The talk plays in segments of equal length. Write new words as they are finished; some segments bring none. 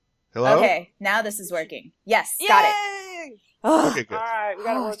Hello? Okay, now this is working. Yes, got it. Okay, good. All right, we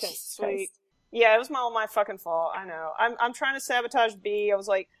got it working. Sweet. Yeah, it was all my fucking fault. I know. I'm trying to sabotage B. I was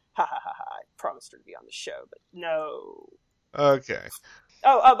like, ha ha ha ha. I promised her to be on the show, but no. Okay.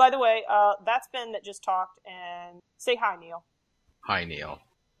 Oh, by the way, that's Ben that just talked, and say hi, Neil. Hi, Neil.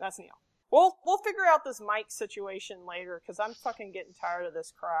 That's Neil. We'll figure out this mic situation later, because I'm fucking getting tired of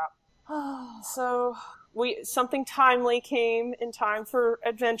this crap. So, something timely came in time for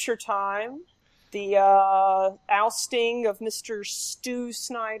Adventure Time. The ousting of Mr. Stu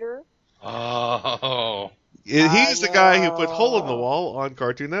Snyder. Oh. He's the guy who put Hole in the Wall on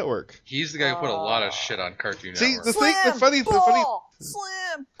Cartoon Network. He's the guy who put a lot of shit on Cartoon See, Network.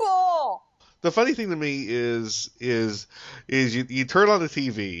 Slim ball! The funny thing to me is you turn on the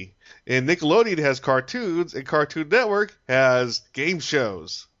TV and Nickelodeon has cartoons and Cartoon Network has game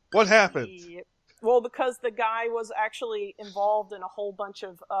shows. What happened? Yep. Well, because the guy was actually involved in a whole bunch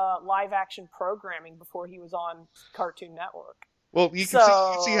of live-action programming before he was on Cartoon Network. Well, you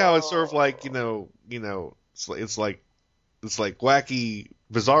can see how it's sort of like it's like wacky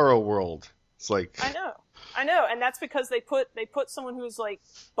Bizarro World. It's like I know, and that's because they put someone who's like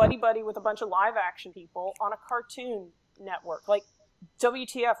buddy with a bunch of live-action people on a Cartoon Network. Like,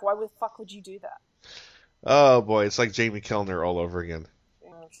 WTF? Why the fuck would you do that? Oh boy, it's like Jamie Kellner all over again.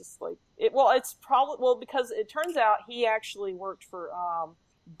 It's just like it's probably because it turns out he actually worked for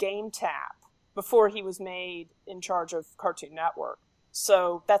Game Tap before he was made in charge of Cartoon Network.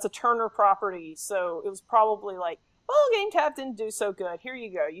 So that's a Turner property. So it was probably like, well, Game Tap didn't do so good. Here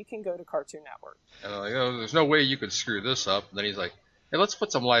you go. You can go to Cartoon Network. There's no way you could screw this up. And then he's like, hey, let's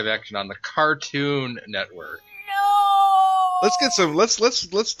put some live action on the Cartoon Network. Let's get some.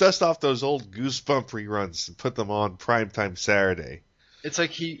 Let's dust off those old Goosebump reruns and put them on primetime Saturday. It's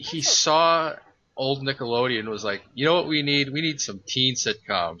like he saw old Nickelodeon and was like, you know what we need? We need some teen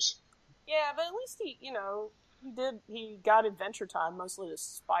sitcoms. Yeah, but at least he got Adventure Time mostly to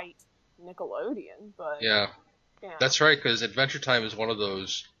spite Nickelodeon. But yeah. That's right, because Adventure Time is one of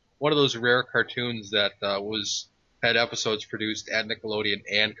those rare cartoons that had episodes produced at Nickelodeon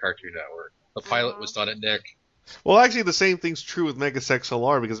and Cartoon Network. The pilot was done at Nick. Well, actually, the same thing's true with Mega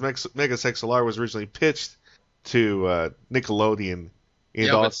XLR because Mega XLR was originally pitched to Nickelodeon. And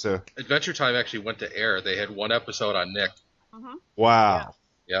also, Adventure Time actually went to air. They had one episode on Nick. Mm-hmm. Wow.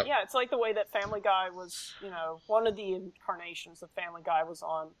 Yeah. Yep. Yeah, it's like the way that Family Guy was, one of the incarnations of Family Guy was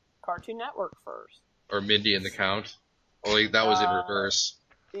on Cartoon Network first. Or Mindy and the Count. Only that was in reverse.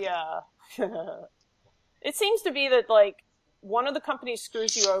 Yeah. It seems to be that, like, one of the companies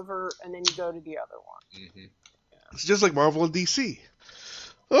screws you over, and then you go to the other one. Mm-hmm. Yeah. It's just like Marvel and DC.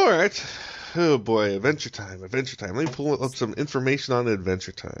 All right. Oh, boy. Adventure Time. Let me pull up some information on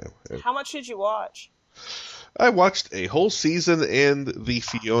Adventure Time. How much did you watch? I watched a whole season and the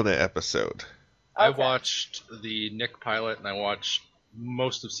Fiona episode. Okay. I watched the Nick pilot, and I watched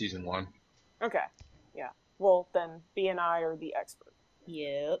most of season 1. Okay. Yeah. Well, then B and I are the expert.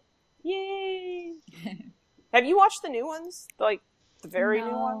 Yep. Yay! Have you watched the new ones? Like, the very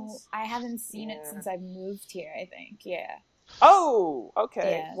new ones? I haven't seen it since I've moved here, I think. Yeah. Oh,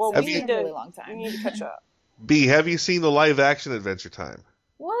 okay. Yeah, well, so it's been a really long time. We need to catch up. B, have you seen the live-action Adventure Time?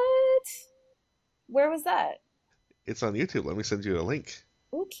 What? Where was that? It's on YouTube. Let me send you a link.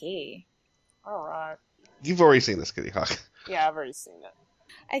 Okay. All right. You've already seen this, Kittyhawk. Yeah, I've already seen it.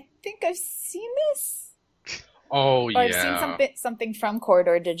 I think I've seen this. Oh, yeah. Or I've seen something from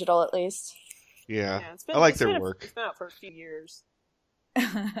Corridor Digital, at least. Yeah, I like their work. It's been out for a few years.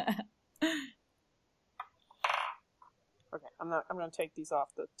 Okay, I'm going to take these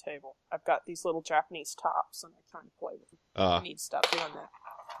off the table. I've got these little Japanese tops, and I'm trying to play with them. I need to stop doing that.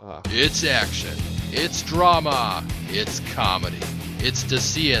 It's action. It's drama. It's comedy. It's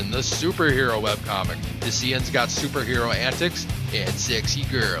Decian, the superhero webcomic. Decian's got superhero antics and sexy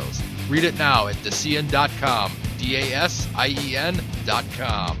girls. Read it now at Decian.com. DASIEN.com.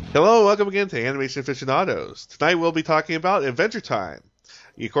 Hello, welcome again to Animation Aficionados. Tonight we'll be talking about Adventure Time.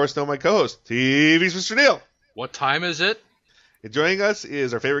 You, of course, know my co-host, TV's Mr. Neil. What time is it? And joining us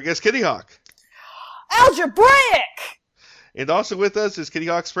is our favorite guest, Kittyhawk. Algebraic! And also with us is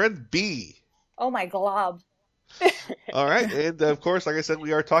Kittyhawk's friend, B. Oh, my glob. All right, and of course, like I said,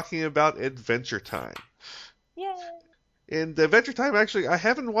 we are talking about Adventure Time. Yay! And Adventure Time, actually, I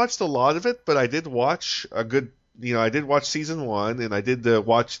haven't watched a lot of it, but I did watch a good, I did watch season 1, and I did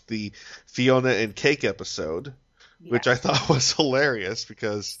watch the Fiona and Cake episode, which I thought was hilarious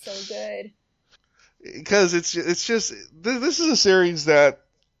because... So good. Because it's just, this is a series that,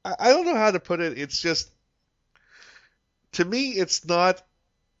 I don't know how to put it, it's just, to me, it's not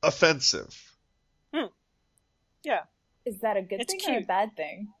offensive. Yeah. Is that a good It's thing or a cute. bad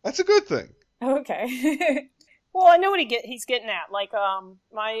thing? That's a good thing. Okay. Well, I know what he's getting at. Like,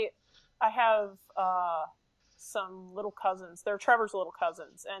 I have some little cousins. They're Trevor's little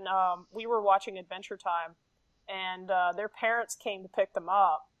cousins, and we were watching Adventure Time, and their parents came to pick them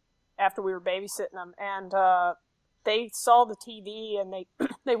up after we were babysitting them, and they saw the TV and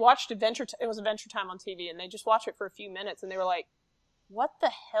they watched it was Adventure Time on TV, and they just watched it for a few minutes, and they were like, "What the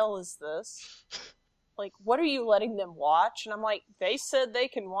hell is this? Like, what are you letting them watch?" And I'm like, they said they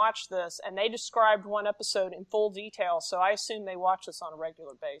can watch this, and they described one episode in full detail, so I assume they watch this on a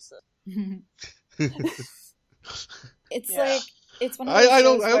regular basis. It's Yeah. like, it's one of those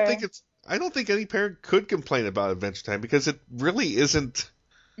shows I don't think any parent could complain about Adventure Time because it really isn't.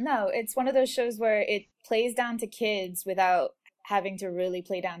 No, it's one of those shows where it plays down to kids without having to really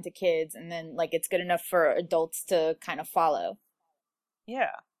play down to kids, and then like it's good enough for adults to kind of follow.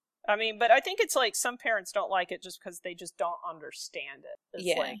 Yeah. I mean, but I think it's like some parents don't like it just because they just don't understand it. It's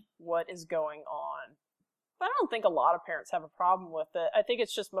Yeah. like, what is going on? But I don't think a lot of parents have a problem with it. I think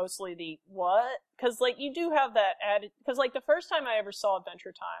it's just mostly the what? Because, like, you do have that added. Because, like, the first time I ever saw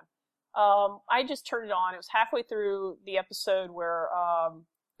Adventure Time, I just turned it on. It was halfway through the episode where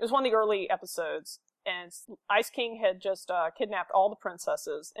it was one of the early episodes, and Ice King had just kidnapped all the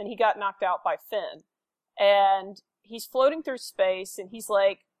princesses, and he got knocked out by Finn. And he's floating through space, and he's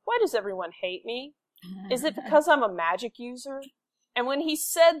like, "Why does everyone hate me? Is it because I'm a magic user?" And when he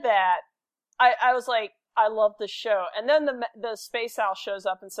said that, I was like, I love this show. And then the space owl shows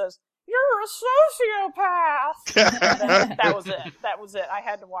up and says, "You're a sociopath." That was it. That was it. I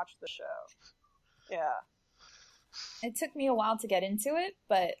had to watch the show. Yeah. It took me a while to get into it,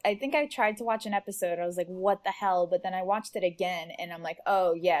 but I think I tried to watch an episode. I was like, what the hell? But then I watched it again, and I'm like,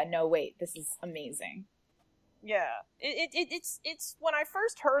 oh, yeah, no, wait, this is amazing. Yeah. It's when I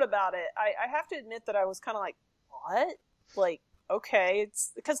first heard about it, I have to admit that I was kind of like, what? Like, okay.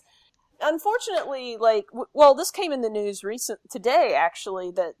 It's because, unfortunately, like, well, this came in the news today,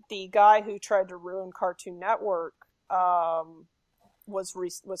 actually, that the guy who tried to ruin Cartoon Network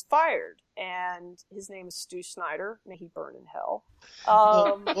was fired, and his name is Stu Snyder. May he burn in hell.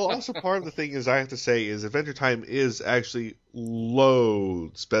 Well, also part of the thing is I have to say is Adventure Time is actually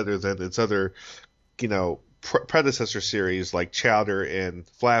loads better than its other, predecessor series like Chowder and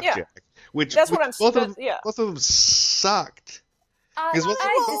Flapjack. Yeah. Which That's what I'm both of them, yeah. both of them sucked. I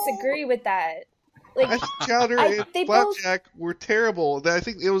disagree with that. I Like, think Chowder and they both- Flapjack were terrible. I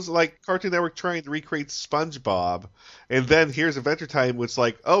think it was like Cartoon Network trying to recreate SpongeBob, and then here's Adventure Time, which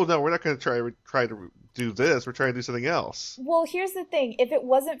like, oh no, we're not going to try to do this. We're trying to do something else. well, here's the thing. If it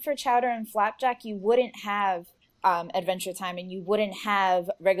wasn't for Chowder and Flapjack, you wouldn't have Adventure Time, and you wouldn't have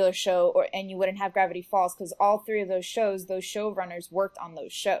Regular Show, and you wouldn't have Gravity Falls, because all three of those showrunners worked on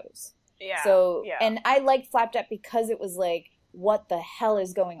those shows. Yeah. So, yeah. and I liked Flapjack because it was like, what the hell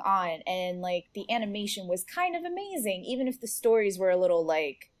is going on? And like the animation was kind of amazing, even if the stories were a little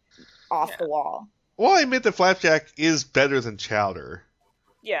like off the wall. Well, I admit that Flapjack is better than Chowder.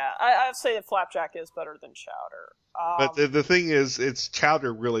 Yeah, I'd say that Flapjack is better than Chowder. But the thing is, it's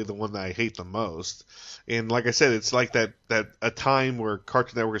Chowder really the one that I hate the most. And like I said, it's like that a time where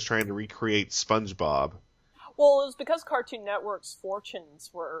Cartoon Network is trying to recreate SpongeBob. Well, it was because Cartoon Network's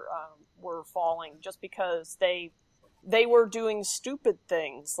fortunes were falling just because they were doing stupid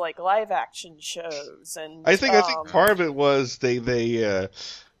things like live action shows, and I think part of it was they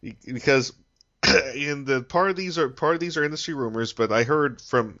because in the part of these are industry rumors, but I heard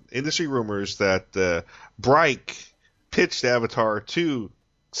from industry rumors that Bryke pitched Avatar to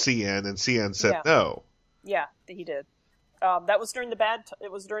CN, and CN said no. Yeah, he did. That was during the bad.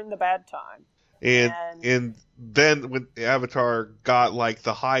 It was during the bad time. And then when Avatar got like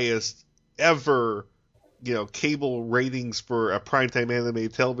the highest ever, cable ratings for a primetime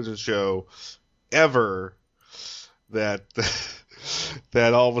animated television show ever, that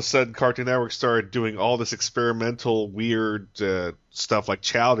all of a sudden Cartoon Network started doing all this experimental weird stuff like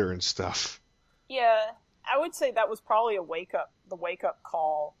Chowder and stuff. Yeah, I would say that was probably the wake up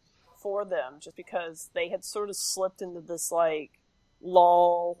call for them, just because they had sort of slipped into this like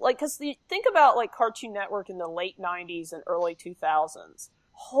lull, like, because think about like Cartoon Network in the late 90s and early 2000s.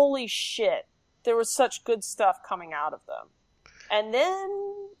 Holy shit, there was such good stuff coming out of them, and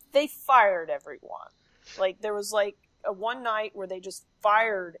then they fired everyone. Like, there was like a one night where they just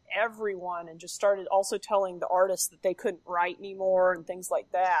fired everyone and just started also telling the artists that they couldn't write anymore and things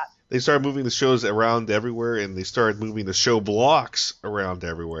like that. They started moving the shows around everywhere, and they started moving the show blocks around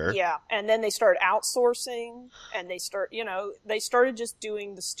everywhere. Yeah, and then they started outsourcing, and they started just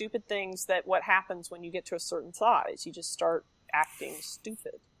doing the stupid things that what happens when you get to a certain size. You just start acting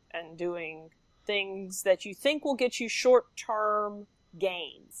stupid and doing things that you think will get you short-term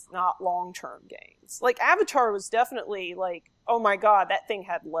gains, not long-term gains. Like, Avatar was definitely like, oh my god, that thing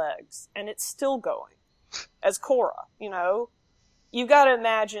had legs, and it's still going. As Korra, you know? You gotta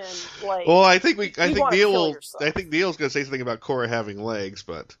imagine, like... Well, I think Neil's gonna say something about Korra having legs,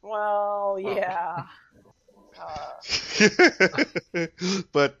 but... Well, yeah.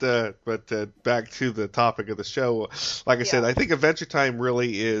 But back to the topic of the show. Like I said, I think Adventure Time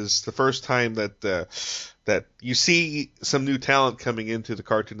really is the first time that you see some new talent coming into the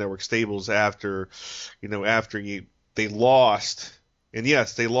Cartoon Network stables after they lost, and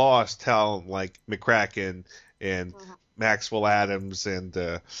yes, they lost talent like McCracken and Maxwell Adams and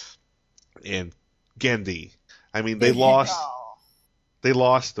Gendy. I mean, they lost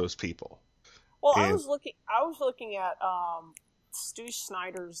those people. Well, I was looking at Stu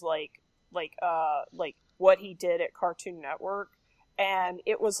Snyder's like what he did at Cartoon Network, and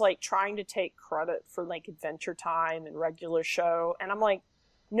it was like trying to take credit for like Adventure Time and regular show, and I'm like,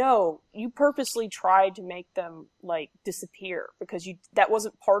 no, you purposely tried to make them like disappear because that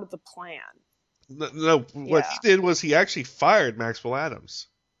wasn't part of the plan. No, what he did was he actually fired Maxwell Adams.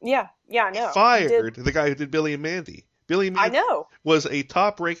 Yeah, I know. He fired the guy who did Billy and Mandy. Billy and Mandy was a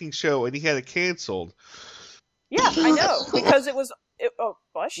top-ranking show, and he had it canceled. Yeah, I know, because oh,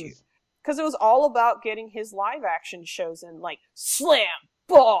 bless you. Because it was all about getting his live-action shows in, like, slam,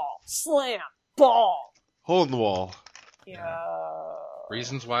 ball, hole in the wall. Yeah.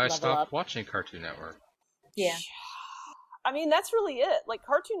 Reasons why I stopped watching Cartoon Network. Yeah. I mean, that's really it. Like,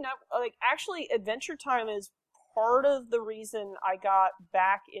 Cartoon Network, like, actually, Adventure Time is part of the reason I got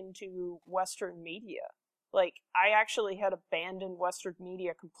back into Western media. Like, I actually had abandoned Western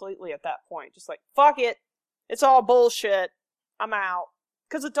media completely at that point. Just like, fuck it. It's all bullshit. I'm out.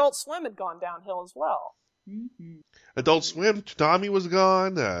 Because Adult Swim had gone downhill as well. Mm-hmm. Adult Swim, Toonami was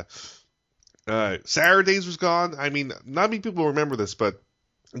gone. Saturdays was gone. I mean, not many people remember this, but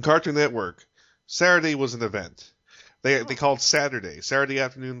in Cartoon Network, Saturday was an event. They called Saturday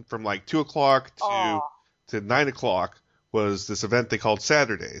afternoon from like 2 o'clock to 9 o'clock was this event they called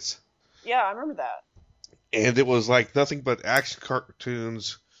Saturdays. Yeah, I remember that. And it was like nothing but action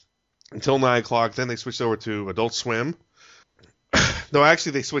cartoons until 9 o'clock. Then they switched over to Adult Swim. No,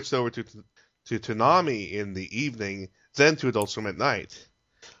 actually, they switched over to Toonami in the evening, then to Adult Swim at night.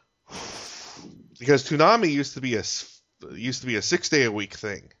 Because Toonami used to be a 6-day-a-week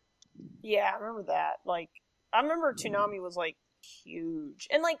thing. Yeah, I remember that. Like, I remember Toonami was like huge,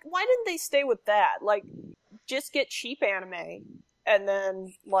 and like, why didn't they stay with that? Like, just get cheap anime, and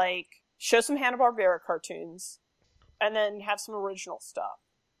then like show some Hanna-Barbera cartoons, and then have some original stuff.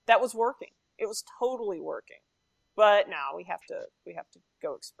 That was working. It was totally working. But now we have to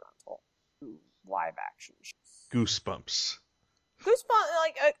go experimental. Live action shows. Goosebumps,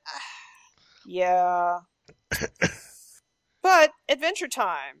 like, yeah. But Adventure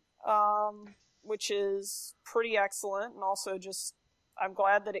Time, which is pretty excellent, and also just, I'm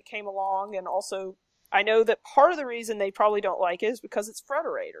glad that it came along, and also, I know that part of the reason they probably don't like it is because it's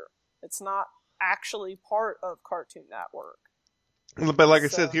Frederator. It's not actually part of Cartoon Network. But like I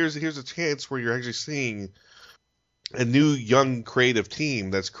said, here's a chance where you're actually seeing a new young creative team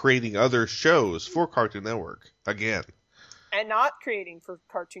that's creating other shows for Cartoon Network again. And not creating for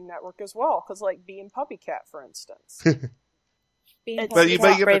Cartoon Network as well, because like Bee and Puppy Cat, for instance. Bee and Puppy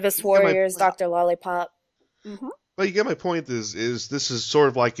Cat, Bravest Warriors, Dr. Lollipop. Mm-hmm. But you get my point. Is this is sort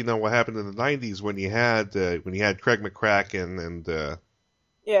of like what happened in the '90s when you had Craig McCracken and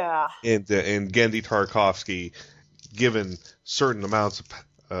Gendy Tartakovsky given certain amounts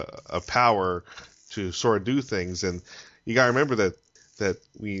of power to sort of do things, and you gotta remember that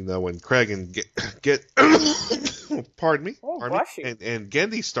when Craig and get pardon me, and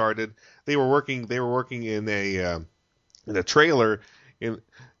Gendy started, they were working in a trailer in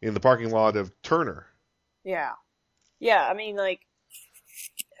the parking lot of Turner. Yeah. I mean, like,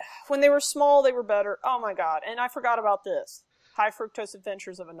 when they were small, they were better. Oh my god! And I forgot about this: High Fructose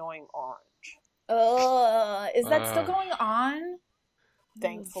Adventures of Annoying Orange. Is that still going on?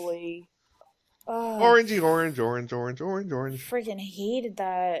 Thankfully. Orangey, orange. Freaking hated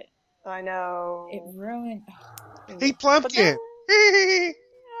that. I know. It ruined. Hey, Plumpkin.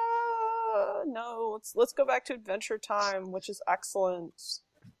 No, let's go back to Adventure Time, which is excellent.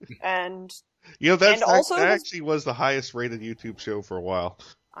 And that actually was the highest rated YouTube show for a while.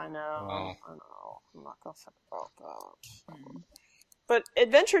 I know. I'm not gonna talk about that. But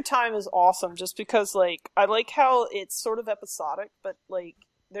Adventure Time is awesome, just because like I like how it's sort of episodic, but like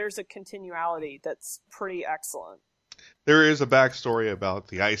there's a continuality that's pretty excellent. There is a backstory about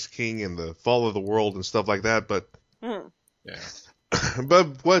the Ice King and the fall of the world and stuff like that, but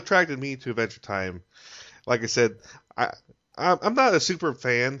But what attracted me to Adventure Time, like I said, I'm not a super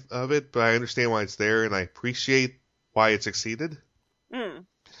fan of it, but I understand why it's there, and I appreciate why it succeeded. Mm.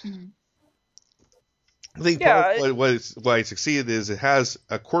 I think part of why it succeeded is it has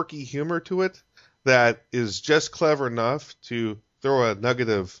a quirky humor to it that is just clever enough to throw a nugget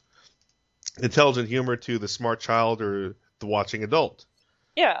of intelligent humor to the smart child or the watching adult.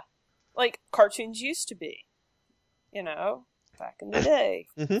 Yeah, like cartoons used to be, back in the day.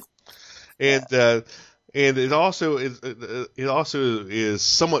 Mm-hmm. And it also is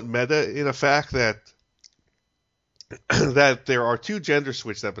somewhat meta in a fact that that there are 2 gender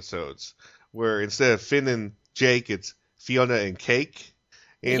switched episodes where instead of Finn and Jake, it's Fiona and Cake.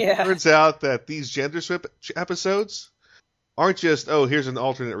 And it turns out that these gender switch episodes aren't just, oh, here's an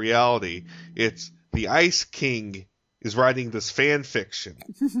alternate reality. It's the Ice King is writing this fan fiction.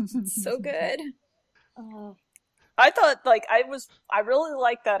 So good. I thought, I really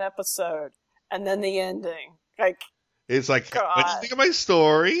liked that episode. And then the ending. It's like, God. what do you think of my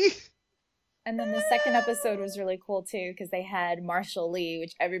story? And then the second episode was really cool, too, because they had Marshall Lee,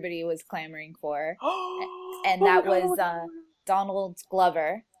 which everybody was clamoring for. And that was Donald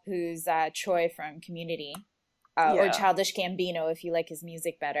Glover, who's Troy from Community. Or Childish Gambino, if you like his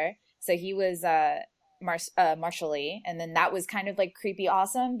music better. So he was Marshall Lee. And then that was kind of, creepy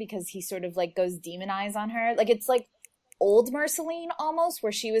awesome, because he sort of, goes demon eyes on her. It's, old Marceline, almost,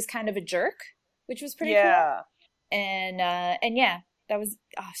 where she was kind of a jerk, which was pretty cool. And yeah. That was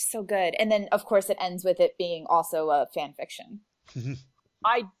so good. And then, of course, it ends with it being also a fan fiction.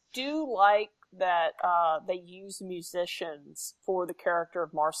 I do like that they use musicians for the character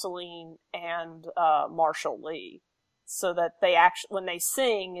of Marceline and Marshall Lee, so that they when they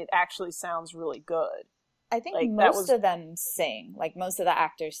sing, it actually sounds really good. I think most of them sing. Most of the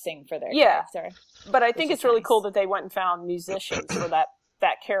actors sing for their character. But I think it's really cool that they went and found musicians for that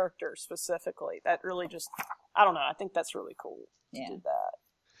character specifically. That really just, I don't know, I think that's really cool. Did that.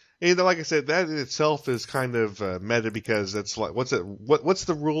 And like I said, that in itself is kind of meta because it's like, what's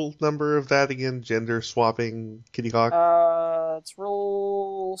the rule number of that again? Gender swapping Kittyhawk? It's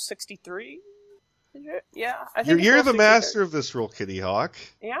rule 63. Yeah, I think you're the master of this rule, Kittyhawk.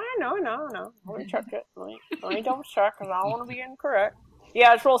 Yeah, I know. Let me check it. Let me double check because I don't want to be incorrect.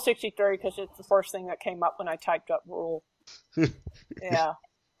 Yeah, it's rule 63 because it's the first thing that came up when I typed up rule. Yeah.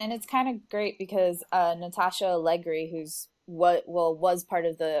 And it's kind of great because Natasha Allegri, who's was part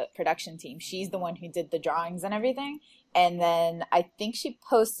of the production team, she's the one who did the drawings and everything. And then I think she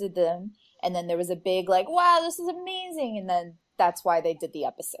posted them, and then there was a big wow, this is amazing, and then that's why they did the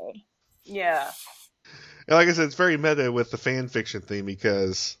episode. Yeah. And like I said, it's very meta with the fan fiction thing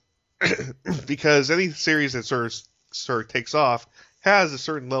because any series that sort of takes off has a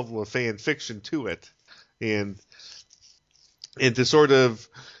certain level of fan fiction to it, and to sort of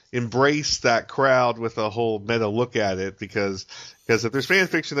embrace that crowd with a whole meta look at it, because if there's fan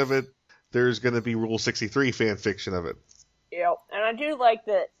fiction of it, there's going to be Rule 63 fan fiction of it. Yep, and I do like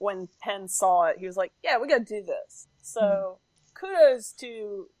that when Penn saw it, he was like, yeah, we got to do this. So kudos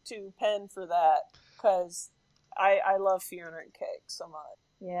to Penn for that, because I love Fiona and Cake so much.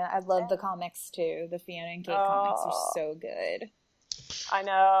 Yeah, I love the comics too. The Fiona and Cake comics are so good. I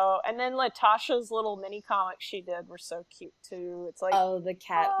know. And then Latasha's little mini comics she did were so cute too. It's like, oh, the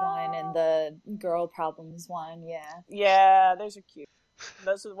cat one and the girl problems one, yeah. Yeah, those are cute.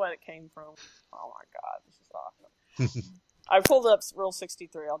 Those are what it came from. Oh my god, this is awesome. I pulled up Rule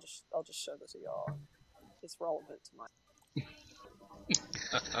 63. I'll just show this to y'all. It's relevant to my.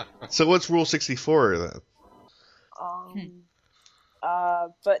 So what's Rule 64 then?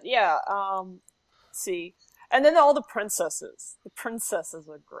 But yeah, see. And then all the princesses. The princesses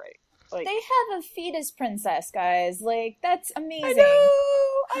are great. They have a fetus princess, guys. That's amazing.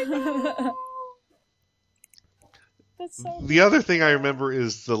 I know. That's so the other thing I remember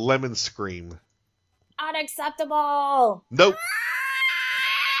is the lemon scream. Unacceptable. Nope.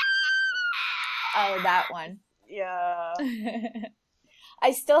 Oh, that one. Yeah.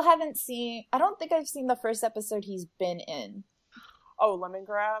 I still haven't seen... I don't think I've seen the first episode he's been in. Oh, Lemon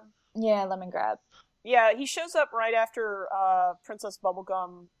Grab? Yeah, Lemon Grab. Yeah, he shows up right after Princess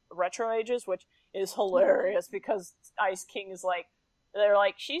Bubblegum Retro Ages, which is hilarious because Ice King is they're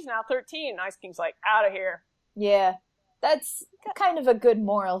like, she's now 13. Ice King's like, out of here. Yeah. That's kind of a good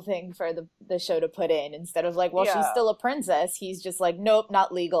moral thing for the show to put in. Instead of she's still a princess, he's just nope,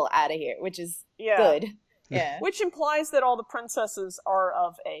 not legal, out of here, which is good. Yeah. Which implies that all the princesses are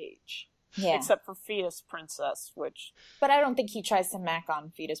of age. Yeah. Except for Fetus Princess, which... But I don't think he tries to mac on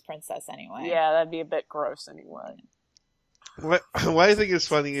Fetus Princess anyway. Yeah, that'd be a bit gross anyway. What I think is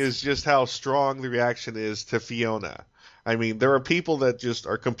funny is just how strong the reaction is to Fiona. I mean, there are people that just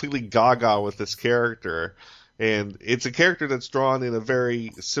are completely gaga with this character, and it's a character that's drawn in a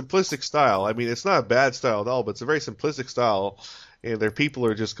very simplistic style. I mean, it's not a bad style at all, but it's a very simplistic style, and there are people who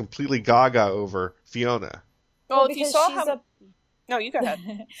are just completely gaga over Fiona. Well, if you saw how... No, you go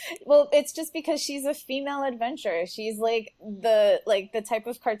ahead. Well, it's just because she's a female adventurer. She's like the type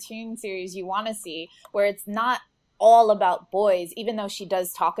of cartoon series you want to see, where it's not all about boys, even though she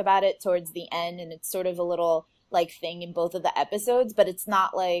does talk about it towards the end, and it's sort of a little like thing in both of the episodes, but it's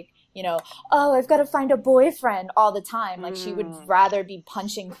not like, you know, oh, I've got to find a boyfriend all the time. Like, she would rather be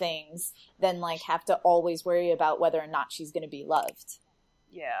punching things than like have to always worry about whether or not she's going to be loved.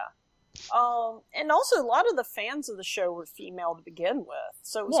 Yeah. And also a lot of the fans of the show were female to begin with,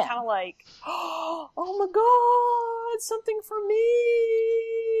 so it was kind of like, oh my god, something for me.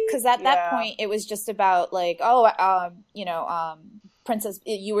 Because at that point, it was just about like, Princess.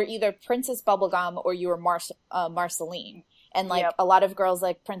 You were either Princess Bubblegum or you were Marceline, and like a lot of girls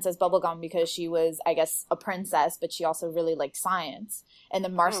like Princess Bubblegum because she was, I guess, a princess, but she also really liked science, and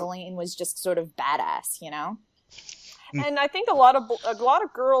then Marceline was just sort of badass, you know. And I think a lot of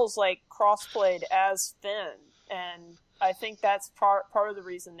girls like cross-played as Finn, and I think that's part of the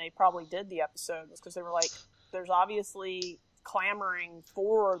reason they probably did the episode, was because they were like, there's obviously clamoring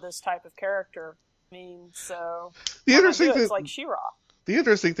for this type of character. I mean, so it's like She-Ra. The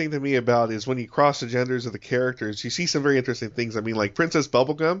interesting thing to me about is when you cross the genders of the characters, you see some very interesting things. I mean, like Princess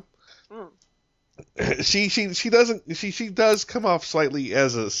Bubblegum. She does come off slightly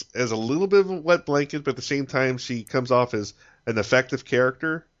as a little bit of a wet blanket, but at the same time she comes off as an effective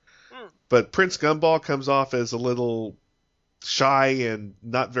character. But Prince Gumball comes off as a little shy and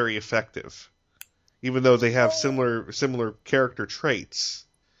not very effective, even though they have similar character traits.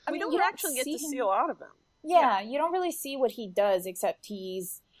 I mean, we don't actually get to see a lot of him. Yeah, you don't really see what he does, except he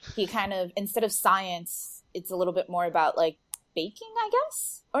kind of, instead of science, it's a little bit more about like baking, I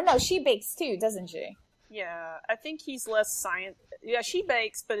guess? Or no, she bakes too, doesn't she? Yeah, I think he's less science. Yeah, she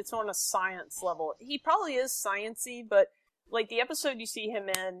bakes, but it's on a science level. He probably is sciencey, but like the episode you see him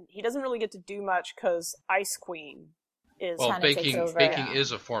in, he doesn't really get to do much because Ice Queen is baking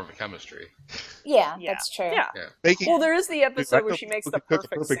is a form of chemistry. Yeah, that's true. Yeah. Baking, well, there is the episode where she makes the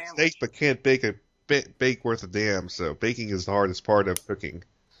perfect sandwich. Steak, but can't bake worth a damn. So baking is the hardest part of cooking.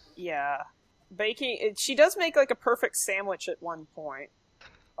 Yeah. Baking, she does make like a perfect sandwich at one point.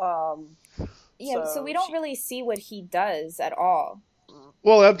 So we don't really see what he does at all.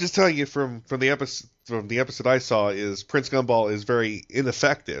 Well, I'm just telling you from the episode I saw is Prince Gumball is very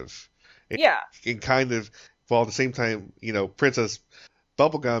ineffective. And kind of, while at the same time, you know, Princess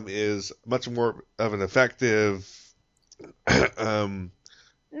Bubblegum is much more of an effective. There's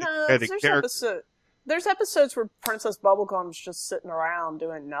episodes where Princess Bubblegum's just sitting around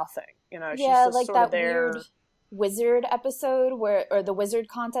doing nothing. You know, she's just like sort that of there. Weird wizard episode or the wizard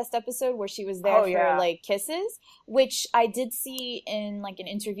contest episode where she was there for like kisses, which I did see in like an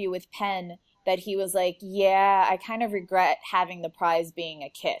interview with Penn, that he was like, yeah, I kind of regret having the prize being a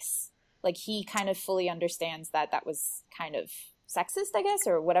kiss. Like, he kind of fully understands that was kind of sexist, I guess,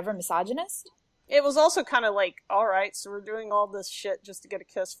 or whatever, misogynist. It was also kind of like, all right, so we're doing all this shit just to get a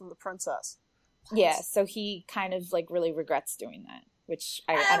kiss from the princess. Yeah, so he kind of like really regrets doing that, which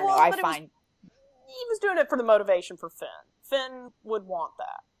I don't know, I find... He was doing it for the motivation for Finn. Finn would want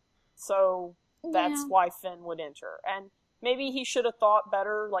that. So that's why Finn would enter. And maybe he should have thought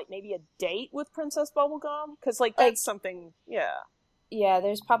better, like maybe a date with Princess Bubblegum? Because like that's something, Yeah,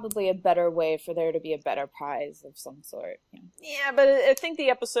 there's probably a better way for there to be a better prize of some sort. Yeah, but I think the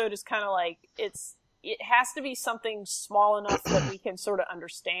episode is kind of like, it has to be something small enough that we can sort of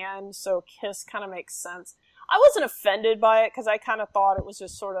understand, so kiss kind of makes sense. I wasn't offended by it, because I kind of thought it was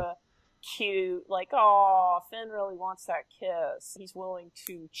just sort of cute, like, oh, Finn really wants that kiss. He's willing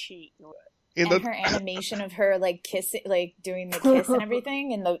to cheat. And her animation of her like kissing, like doing the kiss and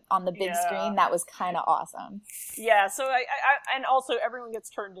everything on the big screen, that was kind of awesome. Yeah, so I and also everyone gets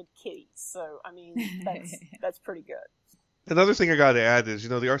turned into kitties, so I mean that's pretty good. Another thing I got to add is,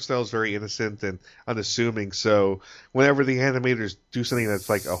 the art style is very innocent and unassuming, so whenever the animators do something that's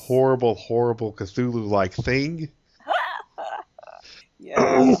like a horrible, horrible Cthulhu-like thing,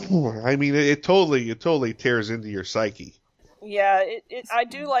 I mean, it totally tears into your psyche. Yeah, I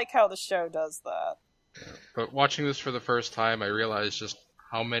do like how the show does that. But watching this for the first time, I realized just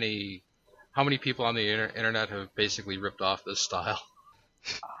how many people on the internet have basically ripped off this style.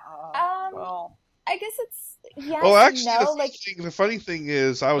 Well, I guess it's well, actually, the funny thing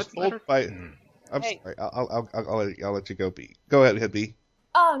is, I was told by. I'm sorry. I'll let you go, B. Go ahead, B.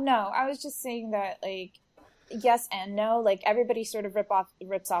 Oh no, I was just saying that like yes and no. Like everybody sort of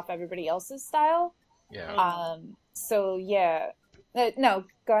rips off everybody else's style. Yeah. So yeah, no,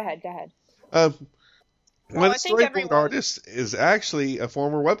 go ahead. Um, Well, one I think storyboard everyone- artist is actually a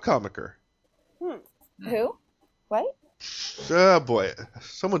former webcomicer. Who? What? Oh boy,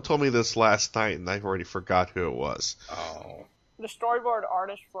 someone told me this last night, and I've already forgot who it was. Oh. The storyboard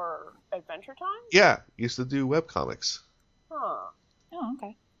artist for Adventure Time? Yeah, used to do webcomics. Huh. Oh,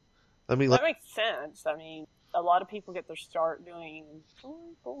 okay. Let me. That makes sense. I mean, a lot of people get their start doing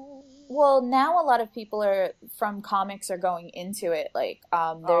storyboards. Well, now a lot of people from comics are going into it. Like,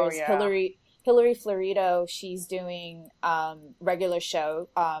 there's yeah. Hillary Florido. She's doing regular show.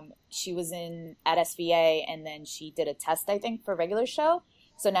 She was at SVA, and then she did a test, I think, for regular show.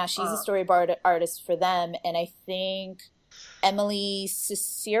 So now she's a storyboard artist for them, and I think Emily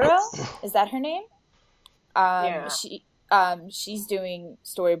Cicero, is that her name? Yeah. She's doing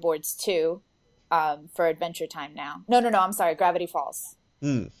storyboards too, for Adventure Time now. No, I'm sorry, Gravity Falls.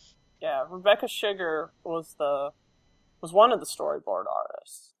 Yeah, Rebecca Sugar was one of the storyboard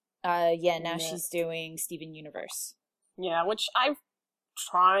artists. Now she's doing Steven Universe. Yeah, which I'm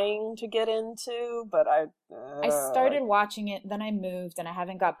trying to get into, but I started watching it, then I moved, and I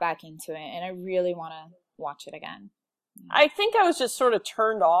haven't got back into it, and I really want to watch it again. I think I was just sort of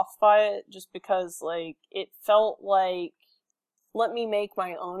turned off by it, just because, like, it felt like, let me make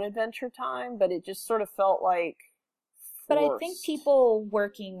my own Adventure Time, but it just sort of felt like forced. But I think people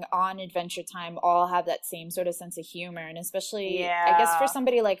working on Adventure Time all have that same sort of sense of humor, and especially, I guess for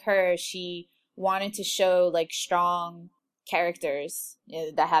somebody like her, she wanted to show, like, strong characters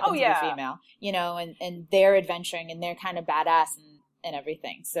that happen to be female, and they're adventuring, and they're kind of badass and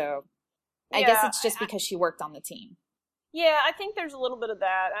everything, so I guess it's just because she worked on the team. Yeah, I think there's a little bit of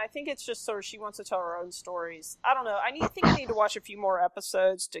that, and I think it's just sort of she wants to tell her own stories. I don't know. I need to watch a few more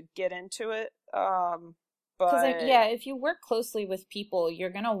episodes to get into it. Because if you work closely with people, you're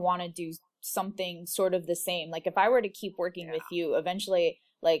gonna want to do something sort of the same. Like, if I were to keep working with you, eventually,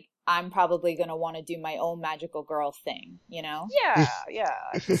 like, I'm probably gonna want to do my own magical girl thing. Yeah,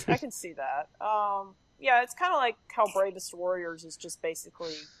 I can see that. It's kind of like how Bravest Warriors is just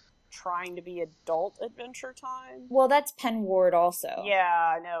basically trying to be adult Adventure Time. Well, that's Penn Ward also. Yeah,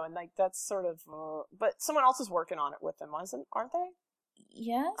 I know, and like that's sort of, but someone else is working on it with them, aren't they?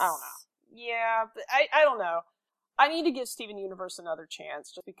 Yes. I don't know. Yeah, but I don't know. I need to give Steven Universe another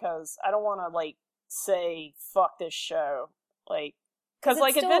chance, just because I don't want to like say fuck this show, like, because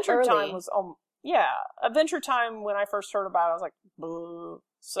like Adventure Time was Adventure Time when I first heard about it, I was like, boo.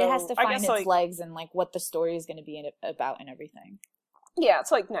 So it has to find its like, legs and like what the story is going to be about and everything. Yeah,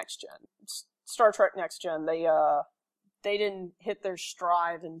 it's like Next Gen. Star Trek Next Gen. They didn't hit their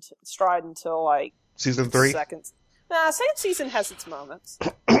stride until like season 3. Second season has its moments.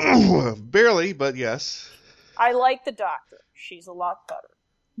 Barely, but yes. I like the Doctor. She's a lot better.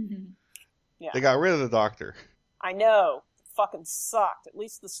 Mm-hmm. Yeah. They got rid of the Doctor. I know. Fucking sucked. At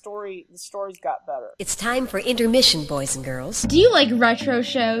least the stories got better. It's time for intermission, boys and girls. Do you like retro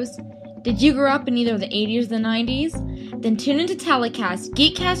shows? Did you grow up in either the 80s or the 90s? Then tune into Telecast,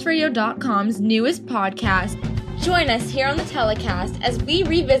 GeekCastRadio.com's newest podcast. Join us here on the Telecast as we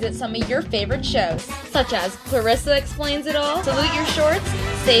revisit some of your favorite shows, such as Clarissa Explains It All, Salute Your Shorts,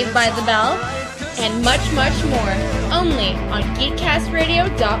 Saved by the Bell, and much, much more. Only on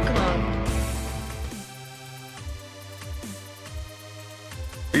GeekCastRadio.com.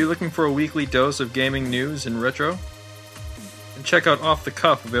 Are you looking for a weekly dose of gaming news and retro? And check out Off the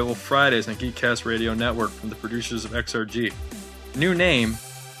Cuff, available Fridays on Geekcast Radio Network from the producers of XRG. New name,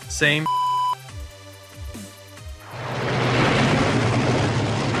 same.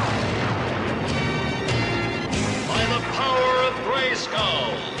 By the power of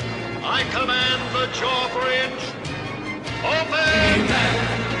Grayskull, I command the Jawbridge. Open!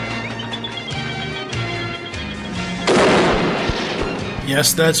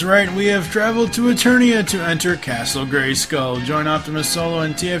 Yes, that's right. We have traveled to Eternia to enter Castle Grayskull. Join Optimus Solo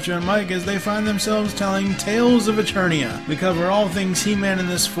and TFJ and Mike as they find themselves telling tales of Eternia. We cover all things He-Man in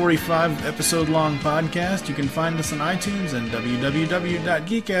this 45-episode-long podcast. You can find us on iTunes and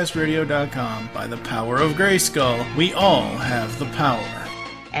www.geekcastradio.com. By the power of Grayskull, we all have the power.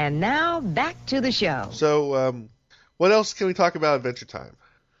 And now, back to the show. So, what else can we talk about Adventure Time?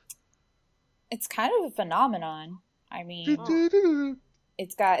 It's kind of a phenomenon. I mean...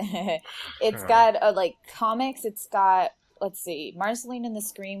 It's got like comics. It's got, let's see, Marceline and the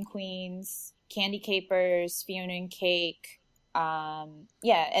Scream Queens, Candy Capers, Fiona and Cake, and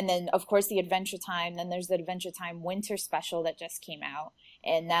then of course the Adventure Time. Then there's the Adventure Time Winter Special that just came out,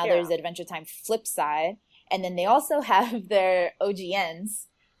 and now there's the Adventure Time Flip Side, and then they also have their OGNs.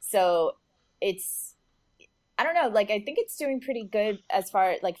 So I don't know, like, I think it's doing pretty good as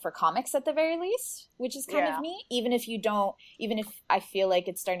far, like, for comics at the very least, which is kind of neat, even if I feel like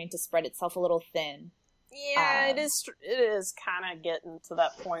it's starting to spread itself a little thin. Yeah, it is kind of getting to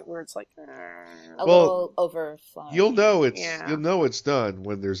that point where it's like... a little overflowing. You'll know it's done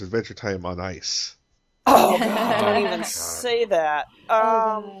when there's Adventure Time on ice. Oh, God, don't even say that.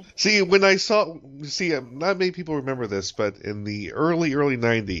 See, not many people remember this, but in the early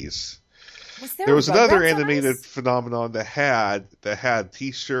 90s, there was another animated phenomenon that had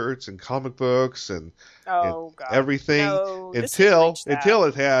T-shirts and comic books and everything until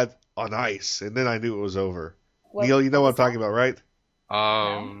it had on ice, and then I knew it was over. Neil, you know what I'm talking about, right?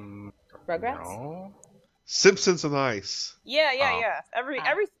 Rugrats? No. Simpsons on ice. Yeah.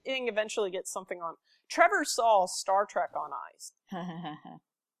 Everything eventually gets something on. Trevor saw Star Trek on ice.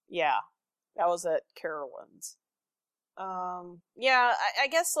 Yeah, that was at Carowinds. I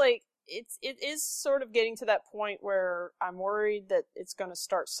guess like it is sort of getting to that point where I'm worried that it's going to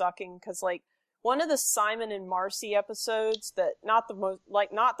start sucking, because like one of the Simon and Marcy episodes, that not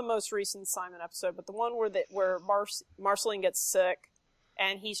the most recent Simon episode, but the one where Marceline gets sick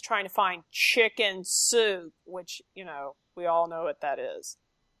and he's trying to find chicken soup, which, you know, we all know what that is.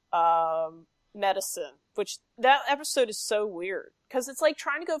 Medicine, which that episode is so weird because it's like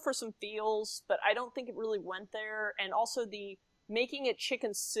trying to go for some feels, but I don't think it really went there. And also the making it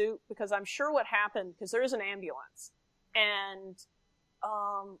chicken soup, because I'm sure what happened, because there is an ambulance, and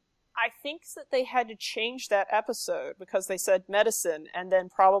I think that they had to change that episode because they said medicine, and then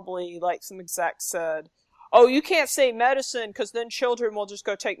probably like some exec said, "Oh, you can't say medicine because then children will just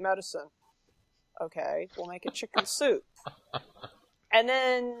go take medicine." Okay, we'll make it chicken soup. And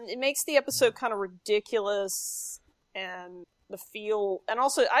then it makes the episode kind of ridiculous, and the feel, and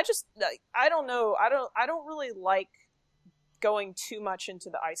also I don't know, I don't really like going too much into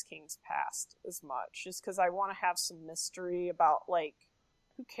the Ice King's past as much, just because I want to have some mystery about, like,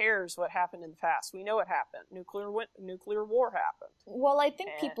 who cares what happened in the past? We know what happened. Nuclear war happened. Well, I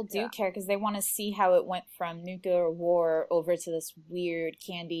think people do care because they want to see how it went from nuclear war over to this weird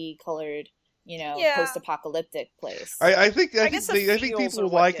candy-colored, post-apocalyptic place. I think people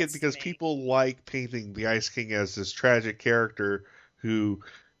like it because people like painting the Ice King as this tragic character who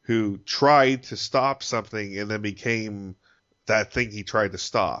tried to stop something and then became that thing he tried to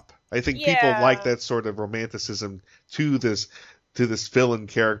stop. I think people like that sort of romanticism to this villain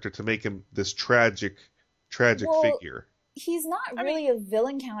character, to make him this tragic figure. He's not really a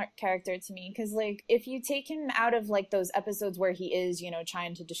villain character to me, because like if you take him out of like those episodes where he is,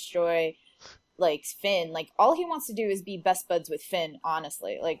 trying to destroy like Finn, like all he wants to do is be best buds with Finn,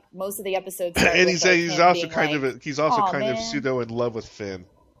 honestly. Like most of the episodes and he's also kind of pseudo in love with Finn.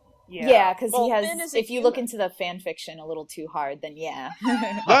 Yeah, because he has. If you look into the fan fiction a little too hard, then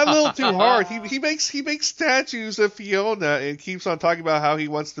not a little too hard. He makes statues of Fiona and keeps on talking about how he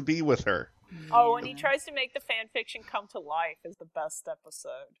wants to be with her. Oh, and he tries to make the fan fiction come to life is the best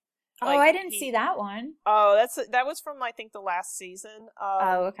episode. Like, I didn't see that one. Oh, that was from I think the last season.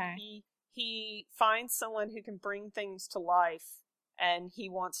 Okay. He finds someone who can bring things to life, and he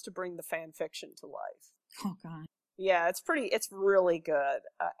wants to bring the fan fiction to life. Oh God. Yeah, it's really good.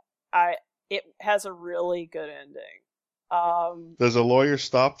 It has a really good ending. Does a lawyer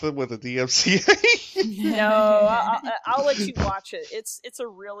stop them with a DMCA? No, I'll let you watch it. It's a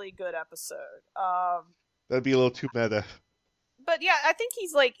really good episode. That'd be a little too meta. But yeah, I think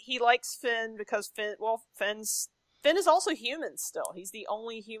he likes Finn because Finn is also human still. He's the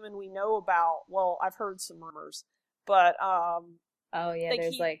only human we know about. Well, I've heard some rumors, but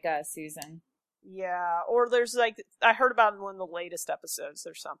there's Susan. Yeah, or there's I heard about in one of the latest episodes.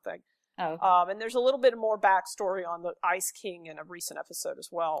 There's something. Oh. And there's a little bit more backstory on the Ice King in a recent episode as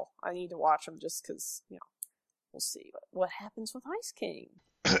well. I need to watch them just because we'll see what happens with Ice King.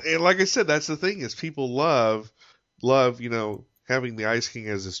 And like I said, that's the thing is people love having the Ice King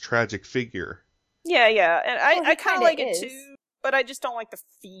as this tragic figure. Yeah, and I kind of like it too, but I just don't like the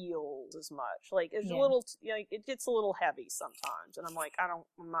feels as much. Like it's a little, it gets a little heavy sometimes, and I'm like,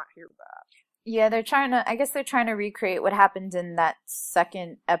 I'm not here for that. Yeah, they're trying to recreate what happened in that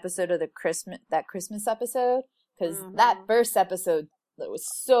second episode of that Christmas episode, because that first episode was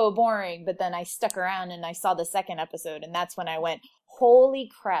so boring, but then I stuck around and I saw the second episode, and that's when I went, holy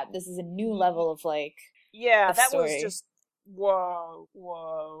crap, this is a new level of that story. Was just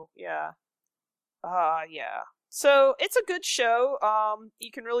whoa, yeah. Yeah. So it's a good show. You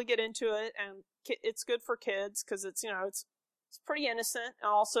can really get into it, and it's good for kids because it's pretty innocent. And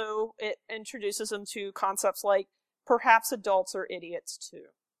also, it introduces them to concepts like perhaps adults are idiots too.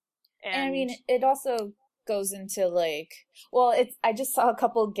 And I mean, it also goes into like, well, it's, I just saw a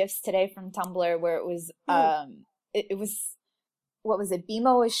couple of GIFs today from Tumblr where it was, it was, what was it?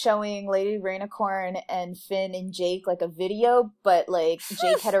 BMO was showing Lady Rainicorn and Finn and Jake like a video, but like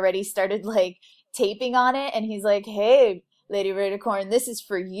Jake had already started like taping on it, and he's like, "Hey, Lady Rainicorn, this is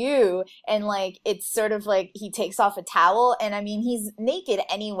for you." And like it's sort of like he takes off a towel, and I mean he's naked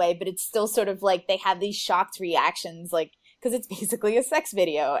anyway, but it's still sort of like they have these shocked reactions, like because it's basically a sex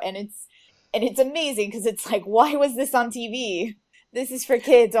video, and it's amazing because it's like, why was this on TV? This is for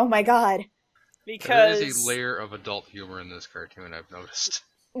kids. Oh my god. Because there is a layer of adult humor in this cartoon, I've noticed.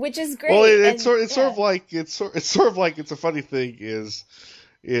 Which is great. Well, it's sort of like it's a funny thing is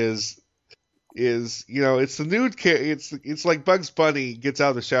you know, it's the nude it's like Bugs Bunny gets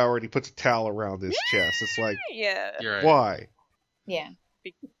out of the shower and he puts a towel around his chest. It's like, yeah, right. Why? Yeah,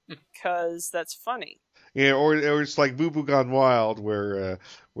 because that's funny. Yeah, or it's like Boo Boo Gone Wild, where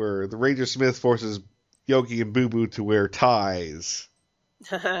the Ranger Smith forces Yogi and Boo Boo to wear ties.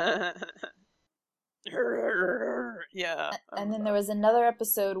 Yeah. And then there was another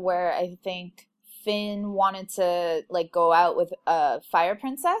episode where I think Finn wanted to like go out with a fire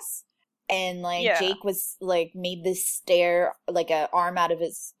princess, and like Jake was like made this stare, like a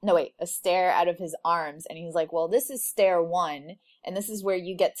stare out of his arms, and he's like, well, this is stair 1, and this is where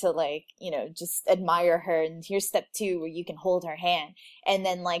you get to like, you know, just admire her, and here's step 2 where you can hold her hand, and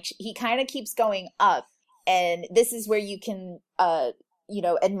then like he kind of keeps going up, and this is where you can you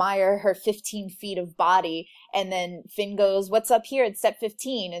know, admire her 15 feet of body, and then Finn goes, what's up here at step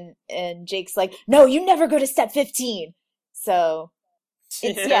 15? And Jake's like, no, you never go to step 15. So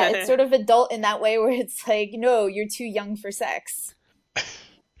it's it's sort of adult in that way where it's like, no, you're too young for sex.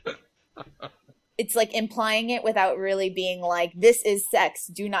 It's like implying it without really being like, this is sex,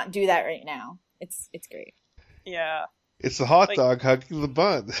 do not do that right now. It's great. Yeah. It's the hot dog hugging the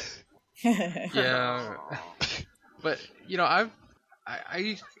bun. Yeah. But, you know, I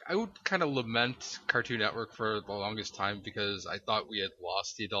would kind of lament Cartoon Network for the longest time because I thought we had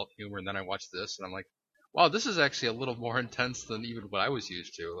lost the adult humor, and then I watched this and I'm like, wow, this is actually a little more intense than even what I was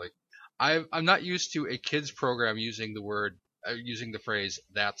used to. Like, I'm not used to a kids program using the phrase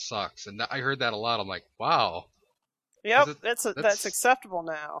 "that sucks," and I heard that a lot. I'm like, wow. Yep, that's acceptable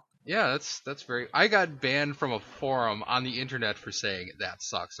now. Yeah, that's very. I got banned from a forum on the internet for saying "that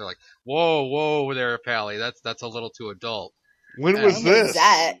sucks." They're like, whoa there, Pally, that's a little too adult. When was this?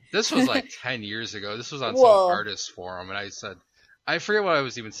 This was like 10 years ago. This was on some artist forum, and I said, I forget what I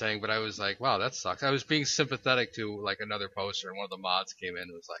was even saying, but I was like, wow, that sucks. I was being sympathetic to like another poster, and one of the mods came in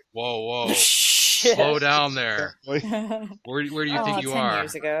and was like, whoa, slow down there. Where do you think you 10 are? 10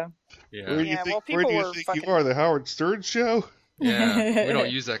 years ago. Yeah. Where do you think you are? The Howard Stern show? Yeah, we don't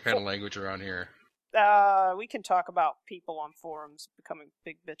use that kind of language around here. We can talk about people on forums becoming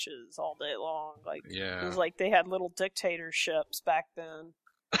big bitches all day long. Like, it was like they had little dictatorships back then.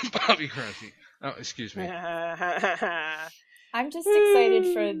 Bobby Crunty. Oh, excuse me. I'm just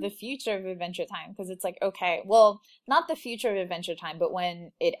excited for the future of Adventure Time, because it's like, okay, well, not the future of Adventure Time, but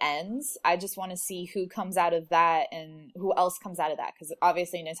when it ends, I just want to see who comes out of that and who else comes out of that, because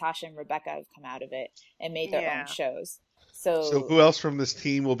obviously Natasha and Rebecca have come out of it and made their own shows. So who else from this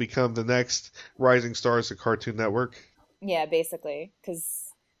team will become the next rising stars of Cartoon Network? Yeah, basically,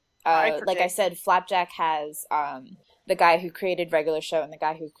 because like I said, Flapjack has the guy who created Regular Show and the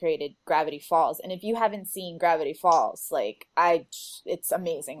guy who created Gravity Falls. And if you haven't seen Gravity Falls, like it's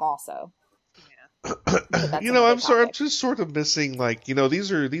amazing also. Yeah. You know, I'm just sort of missing, like, you know,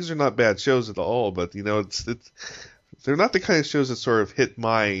 these are not bad shows at all, but you know, it's they're not the kind of shows that sort of hit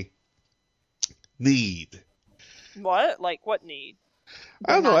my need. What? Like what need?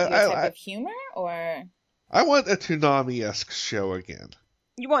 I don't know. Type of humor, or I want a Toonami-esque show again.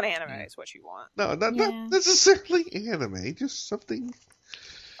 You want anime is what you want. No, not necessarily anime, just something.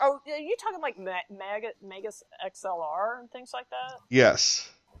 Oh, are you talking like Megas XLR and things like that? Yes.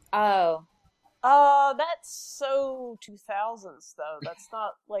 Oh. That's so 2000s though. That's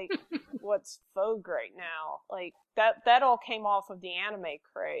not like what's vogue right now. Like that all came off of the anime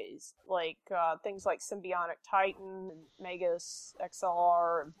craze. Like things like Symbionic Titan and Megas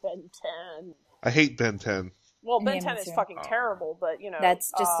XLR and Ben 10. I hate Ben 10. Well, Ben 10 is fucking terrible, but you know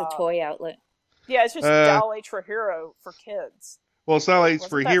that's just a toy outlet. Yeah, it's just Doll H for Hero for kids. Well, it's not H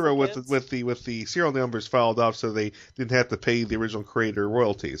for Hero with the serial numbers filed off, so they didn't have to pay the original creator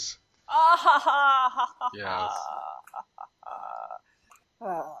royalties. Yes.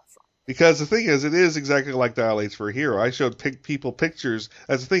 Because the thing is, it is exactly like Dial H for a Hero. I showed people pictures.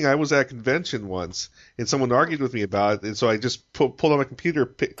 That's the thing. I was at a convention once, and someone argued with me about it, and so I just pulled on my computer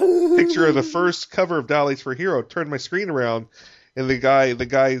picture of the first cover of Dial H for a Hero, turned my screen around, And the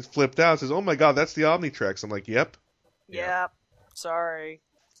guy flipped out and says, "Oh my God, that's the Omnitrix." I'm like, "Yep." Yep. Sorry.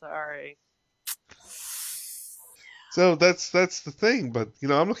 So that's the thing, but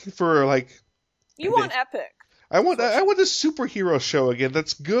I'm looking for You want epic. I want a superhero show again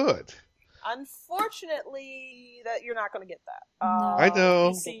that's good. Unfortunately, that you're not going to get that. I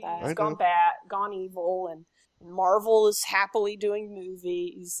know. DC's gone evil, and Marvel is happily doing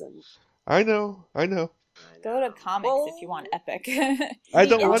movies. And I know. Go to comics if you want epic. I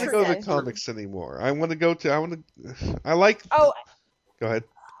don't want to go to comics anymore. I want to go to. I like. Oh, go ahead.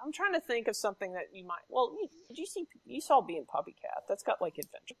 I'm trying to think of something that you might. Well, you saw Bea and Puppycat? That's got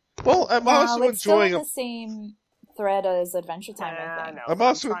adventure. Well, I'm also it's enjoying still the same thread as Adventure Time. I think. I'm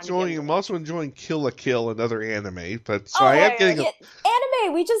also enjoying Kill la Kill, another anime, but I am getting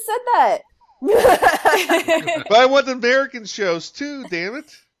anime. We just said that. But I want American shows too. Damn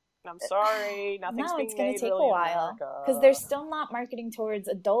it! I'm sorry, nothing's being it's going made to take really a while because they're still not marketing towards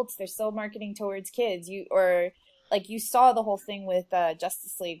adults. They're still marketing towards kids. You saw the whole thing with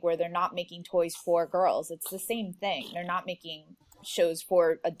Justice League where they're not making toys for girls. It's the same thing. They're not making shows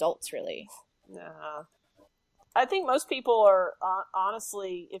for adults, really. Nah. I think most people are,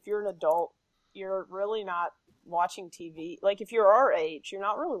 honestly, if you're an adult, you're really not watching TV. If you're our age, you're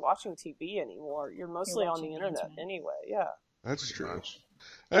not really watching TV anymore. You're mostly on the internet anyway, yeah. That's true.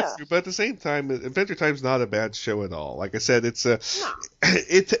 That's true. But at the same time, Adventure Time's not a bad show at all. Like I said,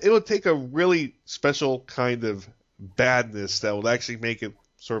 it would take a really special kind of badness that would actually make it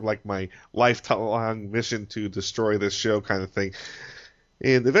sort of like my lifetime mission to destroy this show kind of thing.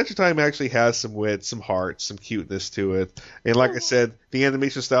 And Adventure Time actually has some wit, some heart, some cuteness to it. And like I said, the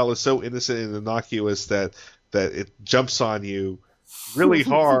animation style is so innocent and innocuous that it jumps on you really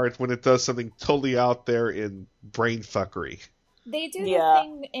hard when it does something totally out there in brain fuckery. They do the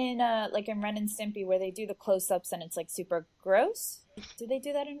thing in in Ren and Stimpy where they do the close-ups and it's super gross. Do they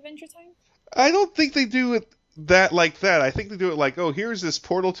do that in Adventure Time? I don't think they do it like that. I think they do it here's this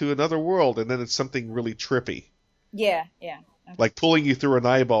portal to another world, and then it's something really trippy. Yeah. Okay. Like pulling you through an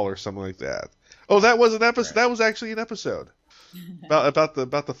eyeball or something like that. Oh, that was an episode. Right. That was actually an episode about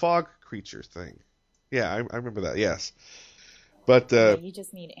the fog creature thing. Yeah, I remember that. Yes, but you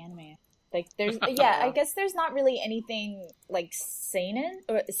just need anime. There's I guess there's not really anything seinen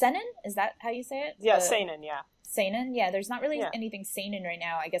or seinen. Is that how you say it? Yeah, seinen. Yeah, seinen. Yeah, there's not really anything seinen right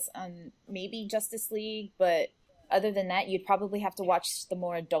now. I guess maybe Justice League, but other than that, you'd probably have to watch the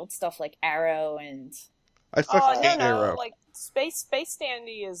more adult stuff like Arrow and. I fucking hate Arrow. Space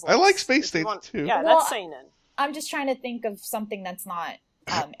Dandy is. I like Space Dandy too. Yeah, that's seinen. I'm just trying to think of something that's not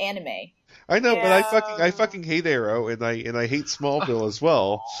anime. I know, but I fucking hate Arrow, and I hate Smallville as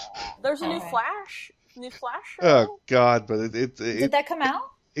well. There's a new Flash show. Oh God, but it did that come out?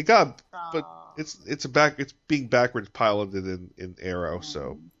 It got, but it's being backwards piloted in Arrow,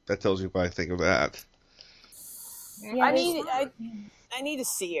 so that tells you what I think of that. Yeah, I need to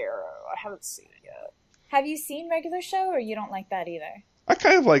see Arrow. I haven't seen it yet. Have you seen Regular Show, or you don't like that either? I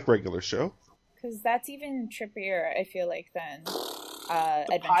kind of like Regular Show. Because that's even trippier, I feel like, than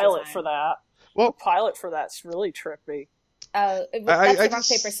the pilot Time. For that. Well, the pilot for that's really trippy. That's the rock,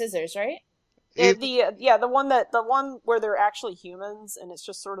 paper, scissors, right? The one where they're actually humans and it's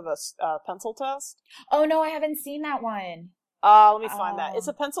just sort of a pencil test. Oh no, I haven't seen that one. Let me find that. It's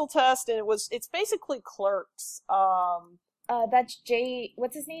a pencil test, and it's basically Clerks. That's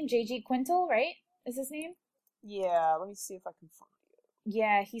what's his name? J.G. Quintel, right? Is his name? Yeah, let me see if I can find it.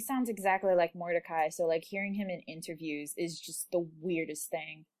 Yeah, he sounds exactly like Mordecai, so hearing him in interviews is just the weirdest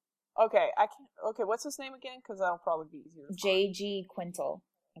thing. Okay, Okay, what's his name again? Because that'll probably be easier. J.G. Quintel,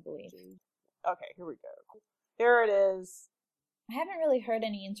 I believe. Okay, here we go. Here it is. I haven't really heard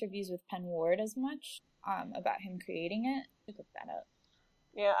any interviews with Penn Ward as much about him creating it. Look that up.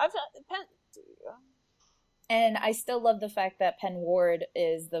 Yeah, And I still love the fact that Penn Ward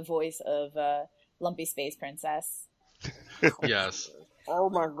is the voice of Lumpy Space Princess. Yes. Oh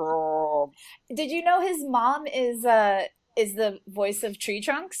my god. Did you know his mom is the voice of Tree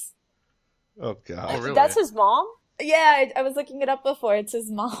Trunks? Oh god. Oh, really? That's his mom? Yeah, I was looking it up before. It's his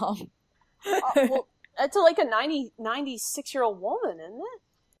mom. Well, it's like a 96-year-old woman, isn't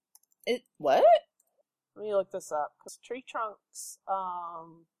it? What? Let me look this up. Because Tree Trunks,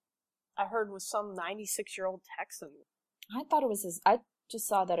 I heard was some 96-year-old Texan. I thought it was I just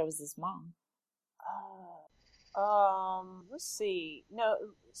saw that it was his mom. Let's see. No,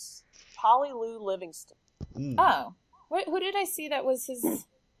 Polly Lou Livingston. Oh. Who did I see that was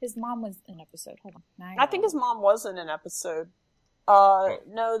his mom was in an episode? Hold on. I think his mom was in an episode.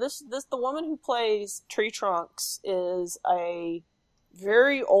 No, the woman who plays Tree Trunks is a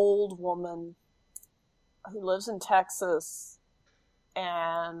very old woman who lives in Texas.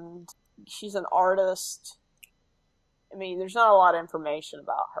 and she's an artist. I mean, there's not a lot of information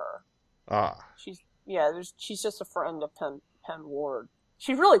about her. She's just a friend of Penn Ward.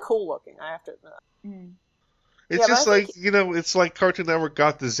 She's really cool looking, I have to admit. Mm. It's just like, it's like Cartoon Network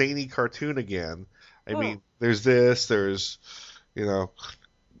got the zany cartoon again. I mean, there's this, there's,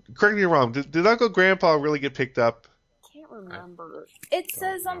 correct me if I'm wrong, did Uncle Grandpa really get picked up? Can't remember. It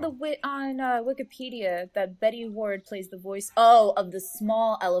says on Wikipedia that Betty Ward plays the voice of the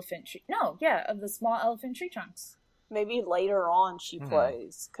small elephant tree. No, yeah, of the small elephant tree trunks. Maybe later on she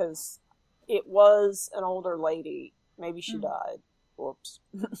plays, because it was an older lady. Maybe she died. Whoops.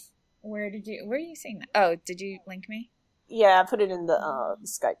 Where are you seeing that? Oh, did you link me? Yeah, I put it in the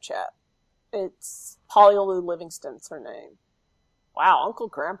Skype chat. It's Polly-Lou Livingston's her name. Wow, Uncle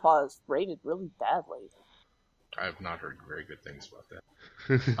Grandpa is rated really badly. I have not heard very good things about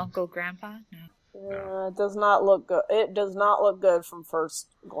that. Uncle Grandpa? No. It does not look good. It does not look good from first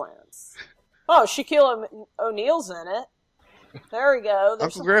glance. Oh, Shaquille O'Neal's in it. There we go.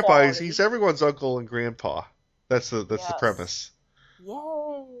 There's Uncle Grandpa, he's everyone's uncle and grandpa. That's the premise.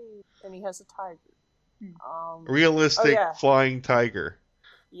 Yay! And he has a tiger. Realistic flying tiger.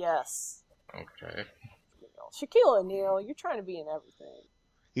 Yes. Okay. Shaquille O'Neal, you're trying to be in everything.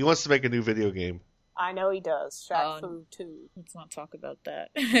 He wants to make a new video game. I know he does. Shaq Fu too. Let's not talk about that.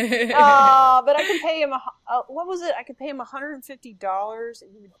 But I could pay him what was it? I could pay him $150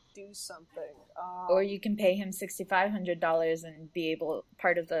 and he would do something. Or you can pay him $6,500 and be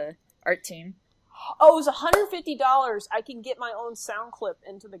part of the art team. Oh, it was $150. I can get my own sound clip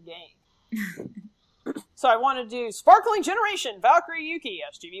into the game. So I want to do Sparkling Generation, Valkyrie Yuki,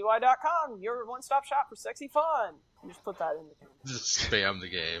 SGVY.com, your one-stop shop for sexy fun. Just put that in the game. Just spam the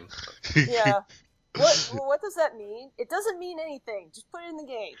game. Yeah. What does that mean? It doesn't mean anything. Just put it in the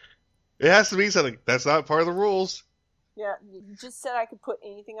game. It has to mean something. That's not part of the rules. Yeah, you just said I could put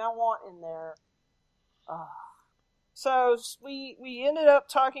anything I want in there. So we ended up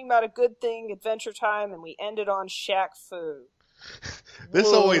talking about a good thing, Adventure Time, and we ended on Shaq Fu. This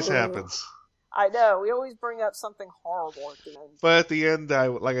always happens. I know. We always bring up something horrible at the end. But at the end,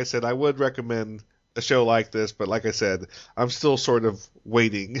 like I said, I would recommend a show like this. But like I said, I'm still sort of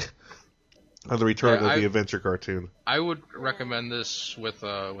waiting on the return of the adventure cartoon. I would recommend this with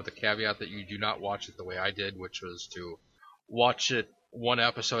a caveat that you do not watch it the way I did, which was to watch it one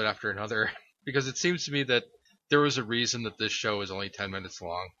episode after another. Because it seems to me that there was a reason that this show is only 10 minutes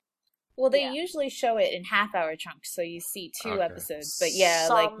long. Well, they usually show it in half-hour chunks, so you see two episodes. But yeah,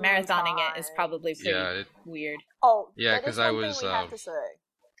 like marathoning it is probably pretty weird. Oh, yeah, because I was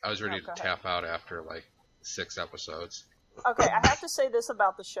ready to tap out after like 6 episodes. Okay, I have to say this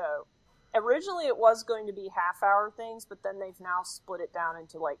about the show. Originally, it was going to be half-hour things, but then they've now split it down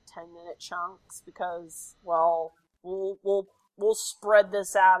into like 10-minute chunks because, well, we'll spread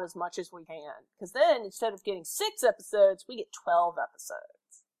this out as much as we can. Because then, instead of getting 6 episodes, we get 12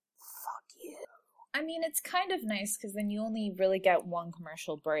 episodes. Fuck you. I mean, it's kind of nice because then you only really get one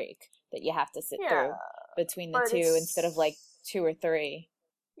commercial break that you have to sit through between the two instead of like 2 or 3.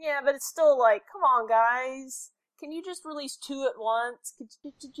 Yeah, but it's still like, come on, guys. Can you just release 2 at once?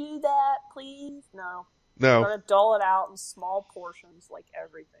 Could you do that, please? No. I'm gonna dull it out in small portions like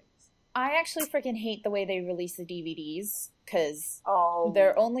everything. I actually freaking hate the way they release the DVDs because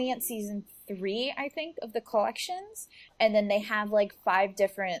they're only at season 3, I think, of the collections, and then they have like 5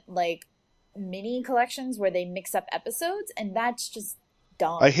 different like mini collections where they mix up episodes, and that's just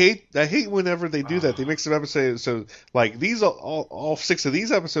dumb. I hate whenever they do that. They mix up episodes, so like these all 6 of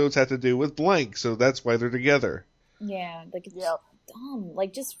these episodes have to do with blank, so that's why they're together. Yeah, like it's dumb.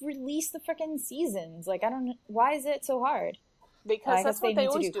 Like just release the freaking seasons. Like I don't know, why is it so hard? Because that's what they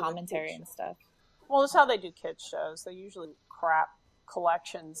always need to do commentary and stuff. Well, that's how they do kids shows. They usually crap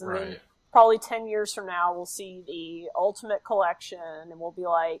collections, and then probably 10 years from now we'll see the ultimate collection, and we'll be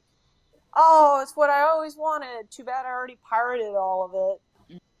like, "Oh, it's what I always wanted. Too bad I already pirated all of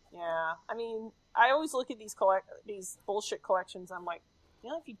it." Yeah, I mean, I always look at these bullshit collections. I'm like,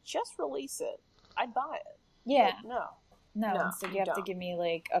 if you just release it, I'd buy it. Yeah. But no. Instead, you have to give me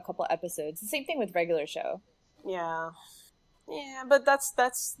like a couple episodes. The same thing with regular show. Yeah. Yeah, but that's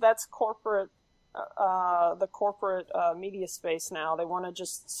corporate, the corporate media space now. They want to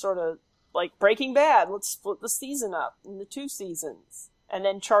just sort of like Breaking Bad. Let's split the season up into 2 seasons, and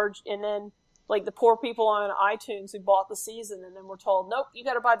then like the poor people on iTunes who bought the season, and then we're told, nope, you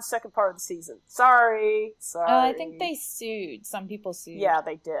got to buy the second part of the season. Sorry. I think they sued. Some people sued. Yeah,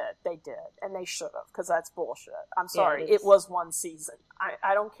 they did, and they should have, because that's bullshit. I'm sorry, it was 1 season.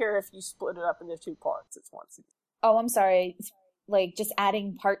 I don't care if you split it up into 2 parts. It's 1 season. Oh, I'm sorry. Like, just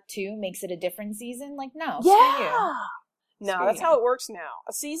adding part 2 makes it a different season? Like, no. Yeah! No, that's how it works now.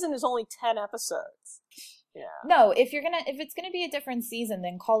 A season is only 10 episodes. Yeah. No, if it's gonna be a different season,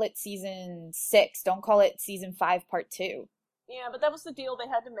 then call it season 6. Don't call it season 5 part 2. Yeah, but that was the deal they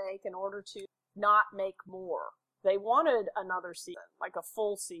had to make in order to not make more. They wanted another season, like a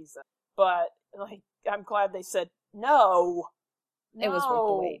full season. But like, I'm glad they said no. It was worth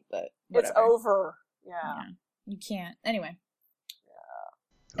the wait, but whatever. It's over. Yeah. You can't. Anyway.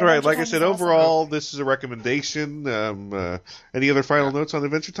 All right, like I said, overall, this is a recommendation. Any other final notes on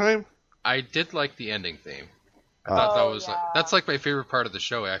Adventure Time? I did like the ending theme. I thought that was that's like my favorite part of the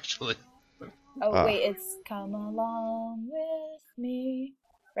show, actually. Oh wait, it's "Come Along with Me,"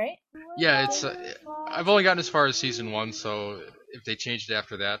 right? Yeah, it's. I've only gotten as far as season 1, so if they changed it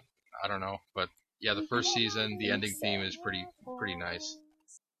after that, I don't know. But yeah, the first season, the ending theme is pretty nice.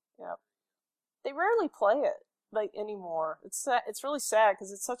 Yep. They rarely play it like anymore. It's sad. It's really sad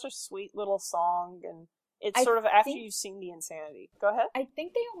because it's such a sweet little song, and it's sort of after you've seen the insanity. Go ahead. I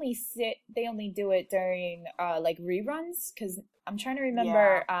think they only do it during like reruns, because I'm trying to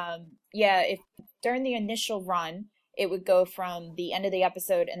remember. If during the initial run, it would go from the end of the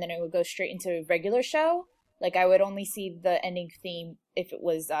episode and then it would go straight into a regular show. Like, I would only see the ending theme if it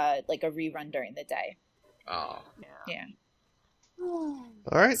was like a rerun during the day. Oh. Yeah. All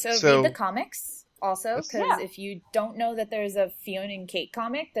right. So read the comics also, because if you don't know that there's a Fiona and Kate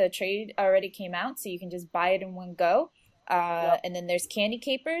comic, the trade already came out, so you can just buy it in one go. And then there's Candy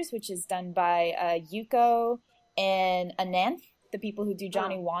Capers, which is done by Yuko and Ananth, the people who do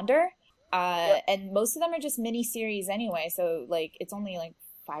Johnny Wander. And most of them are just mini-series anyway, so like it's only like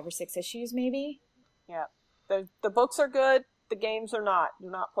 5 or 6 issues maybe. Yeah. The books are good, the games are not. Do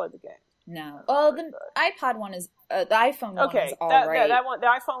not play the game. No. Well, the iPod one is, the iPhone one is all right. That one, the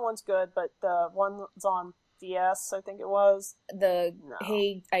iPhone one's good, but the one that's on DS, I think it was.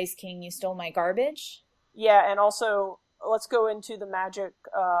 Hey, Ice King, you stole my garbage? Yeah, and also, let's go into the Magic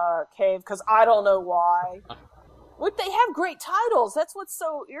Cave, because I don't know why. They have great titles. That's what's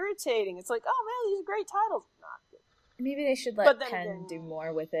so irritating. It's like, oh man, these are great titles. Not good. Maybe they should let Penn do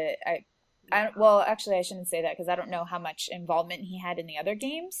more with it. Well, actually, I shouldn't say that, because I don't know how much involvement he had in the other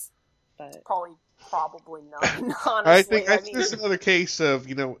games. But Probably none, honestly. I think this is another case of,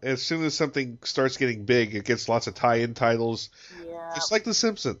 as soon as something starts getting big, it gets lots of tie-in titles. Yeah. Just like The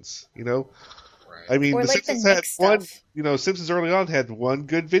Simpsons, Right. I mean, or The like Simpsons the had stuff. one, Simpsons early on had one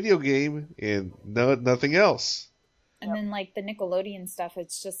good video game and nothing else. And then, like, the Nickelodeon stuff,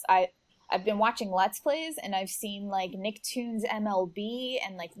 it's just, I've been watching Let's Plays, and I've seen, like, Nicktoons MLB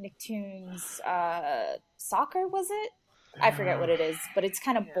and, like, Nicktoons Soccer, was it? I forget what it is, but it's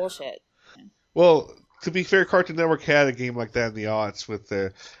kind of bullshit. Well, to be fair, Cartoon Network had a game like that in the aughts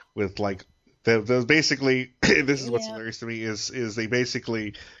the basically, this is what's hilarious to me, is they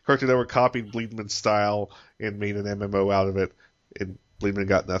basically, Cartoon Network copied Bleedman style and made an MMO out of it, and Bleedman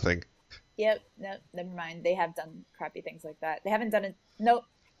got nothing. Yep, no, never mind. They have done crappy things like that. They haven't done it. Nope,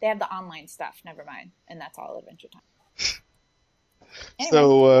 they have the online stuff. Never mind, and that's all Adventure Time. Anyway.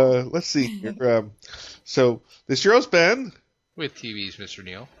 So let's see here. So this year's Ben with TV's Mr.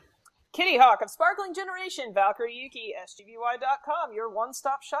 Neil, Kittyhawk of Sparkling Generation, Valkyrie Yuki, SGBY.com, your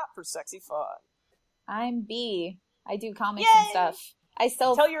one-stop shop for sexy fun. I'm B. I do comics Yay! And stuff. I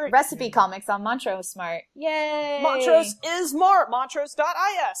sell recipe comics on Montrose Smart. Yay! Montrose is Mart.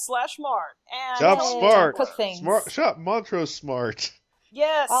 Montrose.is/Mart. And Shop Smart. Cook things. Shop Montrose Smart.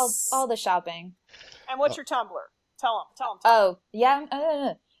 Yes. All the shopping. And what's your Tumblr? Tell them. Oh, yeah.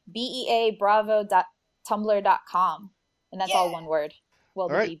 BEABravo.tumblr.com. And that's all one word. Well,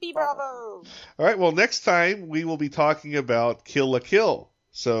 all right. Be Bravo. All right. Well, next time we will be talking about Kill la Kill.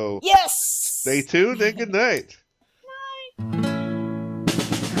 So yes. Stay tuned and good night. Come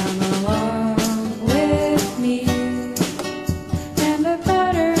along with me, and the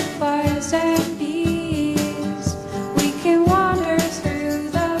butterflies and bees. We can wander through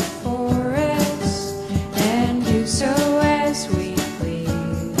the forest and do so as we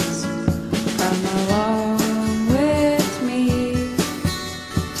please. Come along with me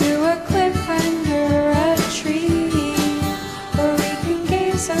to a cliff under a tree, where we can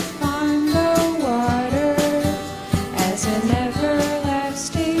gaze upon the water as an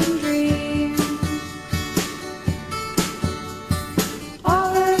everlasting dream.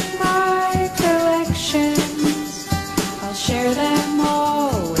 All of my collections, I'll share them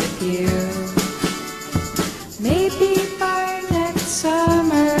all with you. Maybe by next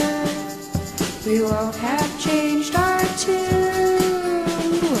summer we won't have changed our tune.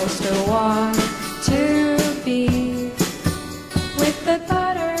 We'll still want to be with the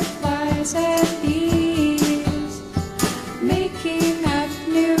butterflies and bees, making up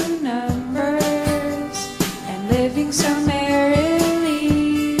new numbers and living so many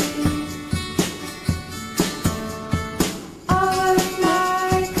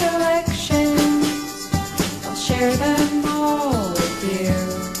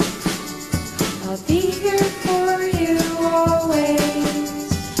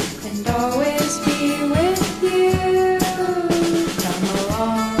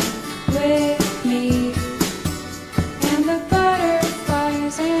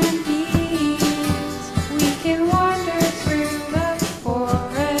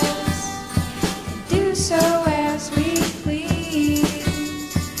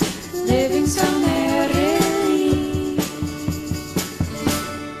so merrily.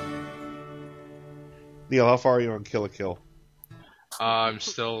 Neil, how far are you on Kill la Kill? I'm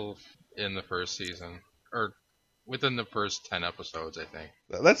still in the first season, or within the first 10 episodes, I think.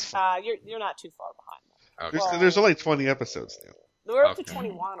 That's You're not too far behind. Okay. there's only 20 episodes now. We're up to Okay.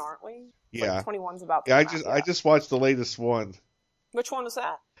 21, aren't we? Yeah. Like 21's about to Yeah, come out, I just watched the latest one. Which one is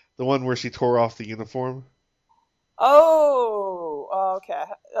that? The one where she tore off the uniform. Oh, okay.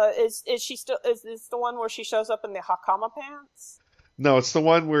 Is she still? Is this the one where she shows up in the Hakama pants? No, it's the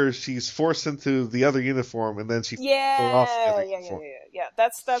one where she's forced into the other uniform and then she tore off the other uniform. Yeah.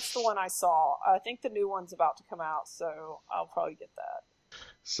 That's the one I saw. I think the new one's about to come out, so I'll probably get that.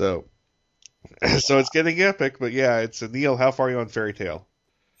 So it's getting epic, but yeah, it's a Neil. How far are you on Fairy Tale?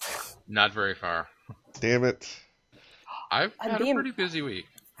 Not very far. Damn it! I've had a pretty busy week.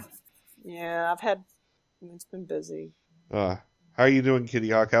 Yeah, it's been busy. How are you doing,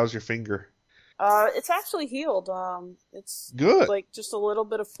 Kittyhawk? How's your finger? It's actually healed. It's Good. like just a little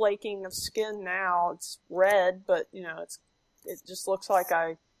bit of flaking of skin now. It's red, but it just looks like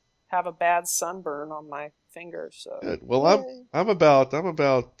I have a bad sunburn on my finger. So Good. Well, I'm about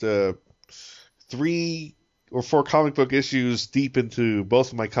 3 or 4 comic book issues deep into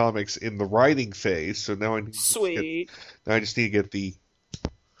both of my comics in the writing phase. So now I just need to get the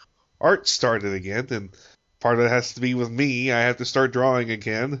art started again, and part of it has to be with me. I have to start drawing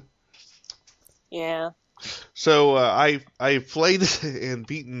again. Yeah. So I played and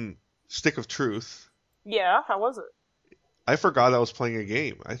beaten Stick of Truth. Yeah, how was it? I forgot I was playing a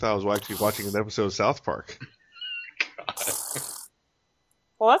game. I thought I was actually watching an episode of South Park.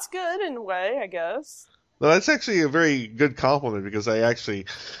 Well, that's good in a way, I guess. Well, that's actually a very good compliment because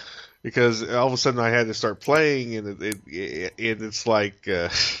all of a sudden I had to start playing, and it's like, I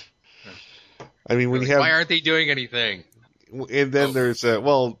mean, when you have, why aren't they doing anything? And then there's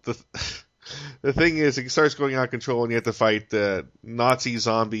the thing is, it starts going out of control, and you have to fight Nazi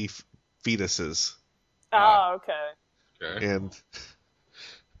zombie fetuses. Oh, okay. And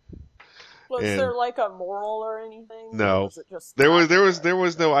was there like a moral or anything? No, or was it just there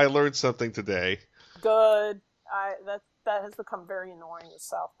was no. I learned something today. Good. That has become very annoying with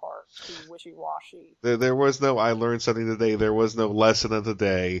South Park. Too wishy-washy. There was no. I learned something today. There was no lesson of the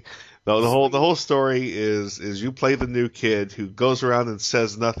day. The whole story is you play the new kid who goes around and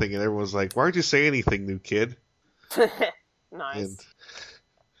says nothing, and everyone's like, "Why don't you say anything, new kid?" Nice.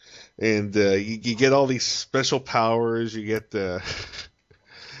 And you get all these special powers. You get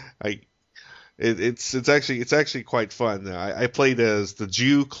it's actually quite fun. I played as the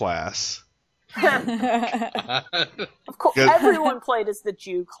Jew class. Of course, everyone played as the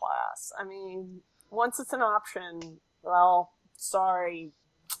Jew class. I mean, once it's an option, well, sorry.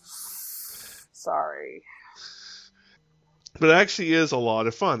 But it actually is a lot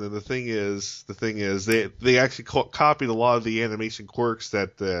of fun, and the thing is, they actually copied a lot of the animation quirks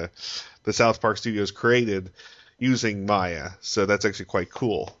that the South Park studios created using Maya. So that's actually quite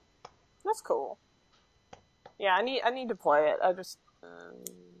cool. That's cool. Yeah, I need to play it. I just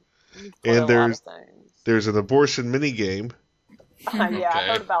need to play And a lot of things. there's an abortion minigame. Yeah, Okay.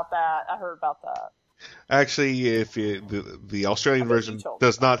 I heard about that. Actually, if the Australian version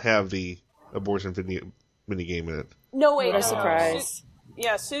does not have the abortion minigame in it. No, wait, What a surprise.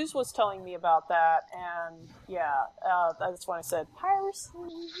 Yeah, Suze was telling me about that, and yeah, that's when I said piracy.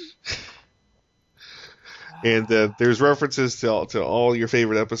 And there's references to all your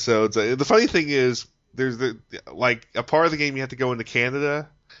favorite episodes. The funny thing is, there's a part of the game you have to go into Canada.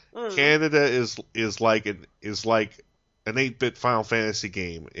 Mm. Canada is like an 8-bit Final Fantasy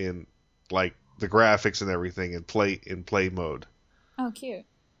game in like the graphics and everything in play mode. Oh, cute.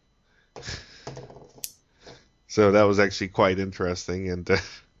 So that was actually quite interesting, and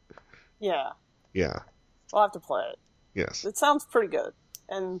Yeah. I'll have to play it. Yes. It sounds pretty good,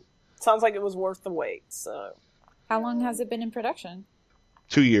 and it sounds like it was worth the wait. So. How long has it been in production?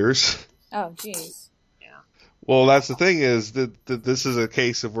 2 years. Oh, jeez. Yeah. Well, that's the thing is that this is a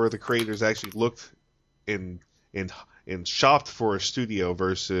case of where the creators actually looked and shopped for a studio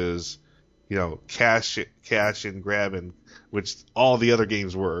versus, cash and grab, and which all the other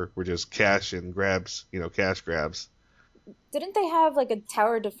games were just cash and grabs, cash grabs. Didn't they have like a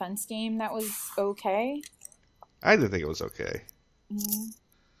tower defense game that was okay? I didn't think it was okay. Mm-hmm.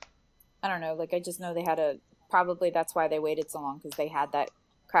 I don't know. Like, I just know they had probably that's why they waited so long, because they had that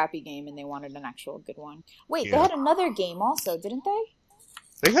crappy game and they wanted an actual good one. Wait, They had another game also, didn't they?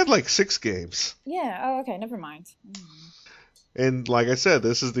 They had like 6 games. Yeah. Oh, okay. Never mind. And like I said,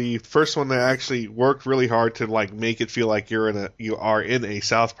 this is the first one that actually worked really hard to like make it feel like you are in a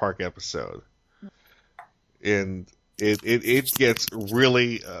South Park episode. And it gets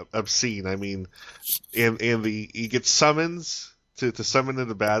really obscene. I mean, and you get summons to summon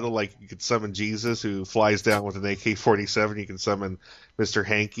into battle. Like you could summon Jesus, who flies down with an AK-47. You can summon Mr.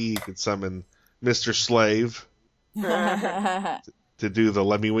 Hanky. You can summon Mr. Slave to do the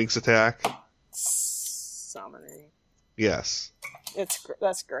Lemmy Winks attack. Summoning. Yes.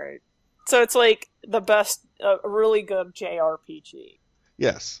 That's great. So it's like the best, a really good JRPG.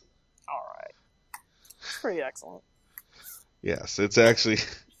 Yes. All right. Pretty excellent. Yes, it's actually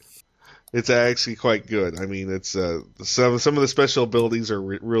quite good. I mean, it's some of the special abilities are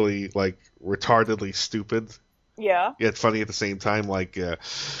really like retardedly stupid. Yeah. Yet funny at the same time. Like,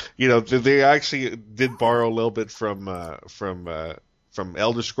 they actually did borrow a little bit from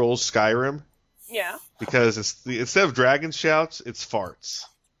Elder Scrolls Skyrim. Yeah. Because instead of dragon shouts, it's farts.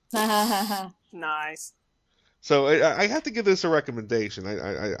 Nice. So I have to give this a recommendation.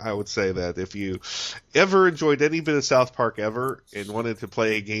 I would say that if you ever enjoyed any bit of South Park ever and wanted to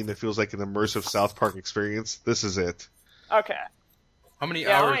play a game that feels like an immersive South Park experience, this is it. Okay. How many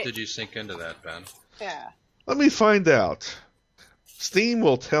hours did you sink into that, Ben? Yeah. Let me find out. Steam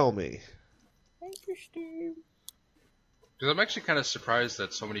will tell me. Thank you, Steve. Because I'm actually kind of surprised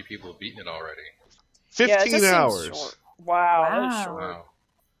that so many people have beaten it already. 15 hours. Wow, that is short. Wow.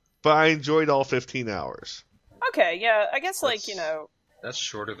 But I enjoyed all 15 hours. Okay, yeah, I guess, That's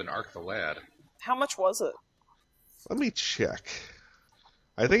shorter than Ark the Lad. how much was it? Let me check.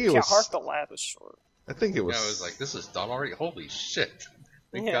 I think it was... Yeah, Ark the Lad was short. I think it was... Yeah, I was like, this is done already? Holy shit.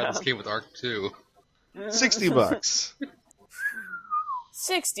 Thank Yeah. God this came with Ark 2. $60.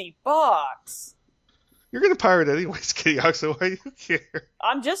 $60. You're going to pirate anyways, Kittyhawk, so why do you care?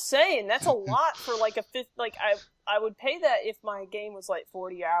 I'm just saying, that's a lot for like a fifth. Like I would pay that if my game was like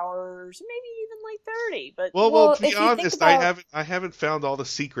 40 hours, maybe even like 30. But Well, to be honest, I haven't found all the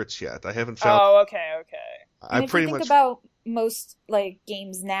secrets yet. I haven't found. Oh, okay. I pretty much. If you think about most like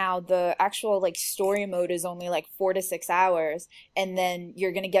games now, the actual like story mode is only like 4 to 6 hours, and then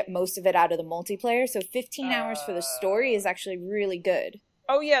you're gonna get most of it out of the multiplayer. So 15 hours for the story is actually really good.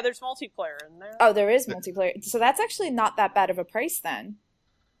 Oh yeah, there's multiplayer in there. Oh, there is multiplayer. So that's actually not that bad of a price then.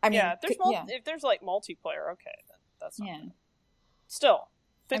 I mean, yeah, if there's like multiplayer, okay, then that's not bad. Still,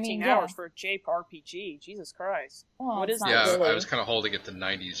 15 yeah. hours for a JRPG, Jesus Christ. Well, what is Yeah, this? I was kind of holding it to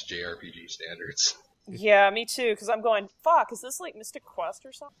 90s JRPG standards. Yeah, me too, because I'm going, fuck, is this like Mystic Quest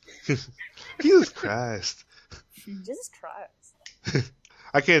or something? Jesus Christ. Jesus Christ.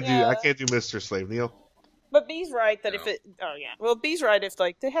 I can't do Mr. Slave, Neil. But B's right that B's right if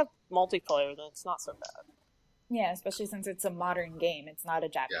like they have multiplayer, then it's not so bad. Yeah, especially since it's a modern game. It's not a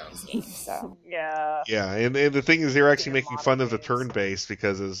Japanese game, so. Yeah. Yeah, and the thing is, they're actually making fun of the turn-based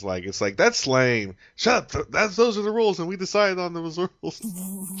because it's like that's lame. Shut up. Those are the rules, and we decided on those rules.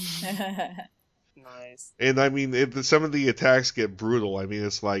 Nice. And I mean, some of the attacks get brutal. I mean,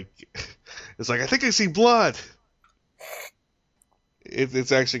 it's like I think I see blood.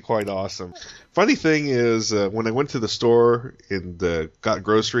 It's actually quite awesome. Funny thing is, when I went to the store and got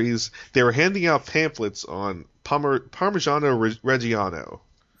groceries, they were handing out pamphlets on Parmigiano Reggiano.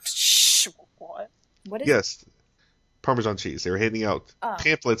 What? What is Yes, Parmesan cheese. They were handing out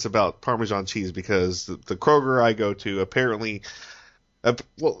pamphlets about Parmesan cheese because the Kroger I go to apparently...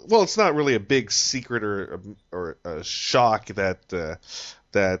 well, it's not really a big secret or a shock that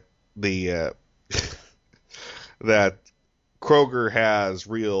that Kroger has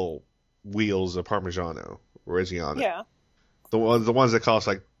real wheels of Parmigiano Reggiano. Yeah. The ones that cost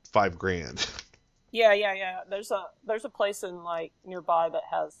like $5,000. Yeah. There's a place in like nearby that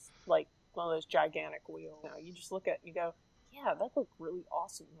has like one of those gigantic wheels. You know, you just look at it and you go, yeah, that looked really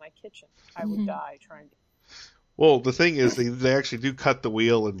awesome in my kitchen. I would die trying to. Well, the thing is, they actually do cut the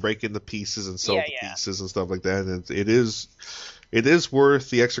wheel and break into pieces and sell the pieces and stuff like that. And it is worth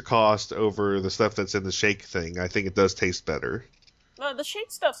the extra cost over the stuff that's in the shake thing. I think it does taste better. No, the shake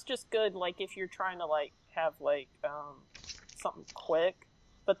stuff's just good. Like if you're trying to like have like something quick,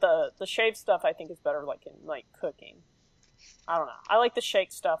 but the shave stuff I think is better like in like cooking. I don't know. I like the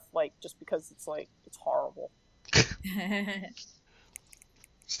shake stuff like just because it's like it's horrible.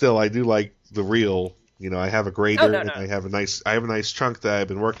 Still, I do like the real. You know, I have a grater and I have a nice chunk that I've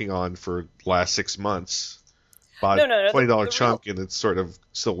been working on for the last 6 months. Bought a $20 chunk and it's sort of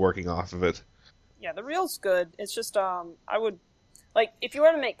still working off of it. Yeah, the real's good. It's just I would like if you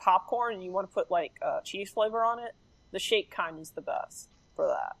were to make popcorn and you want to put like cheese flavor on it, the shake kind is the best for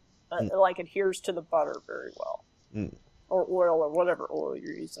that. It like adheres to the butter very well, or oil or whatever oil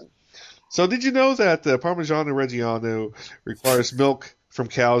you're using. So did you know that Parmigiano Reggiano requires milk from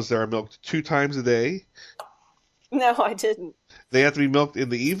cows that are milked 2 times a day? No, I didn't. They have to be milked in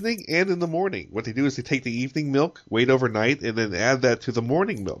the evening and in the morning. What they do is they take the evening milk, wait overnight, and then add that to the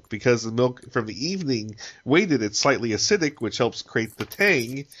morning milk. Because the milk from the evening waited, it's slightly acidic, which helps create the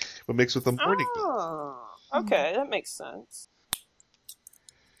tang, but mixed with the morning milk. Okay, that makes sense.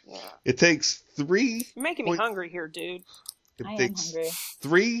 Yeah. It takes three... You're making me hungry here, dude. I am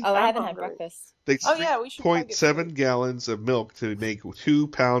hungry. I haven't had breakfast. Takes we should probably get 3.7 gallons of milk to make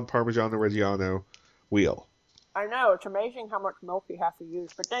 2-pound Parmigiano Reggiano wheel. I know, it's amazing how much milk you have to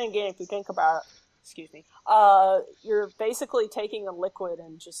use. But then again, if you think about it, excuse me, you're basically taking a liquid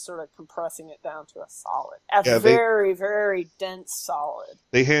and just sort of compressing it down to a solid. Very, very dense solid.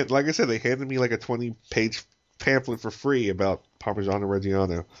 Like I said, they handed me like a 20-page pamphlet for free about Parmigiano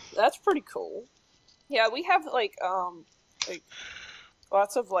Reggiano. That's pretty cool. Yeah, we have like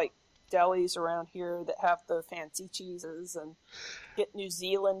lots of like delis around here that have the fancy cheeses, and get New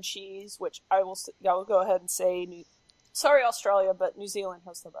Zealand cheese, which I will go ahead and say, sorry Australia, but New Zealand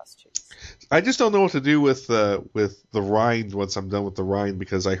has the best cheese. I just don't know what to do with the rind once I'm done with the rind,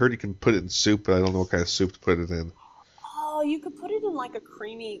 because I heard you can put it in soup, but I don't know what kind of soup to put it in. Oh, you could put it in like a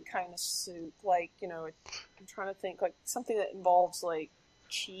creamy kind of soup, like, I'm trying to think, like something that involves like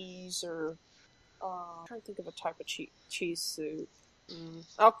cheese or I'm trying to think of a type of cheese soup.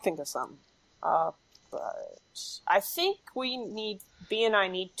 I'll think of something. But I think Bea and I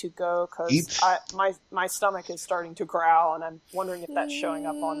need to go because my stomach is starting to growl, and I'm wondering if that's showing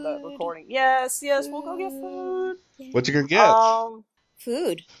up on the recording. Yes, we'll go get food. What you gonna get?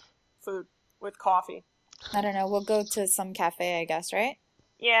 Food with coffee. I don't know. We'll go to some cafe, I guess, right?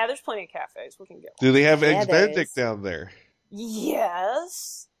 Yeah, there's plenty of cafes. We can get one. Do they have Eggs Benedict down there?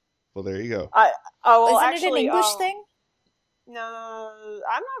 Yes. Well, there you go. Isn't it an English thing? No,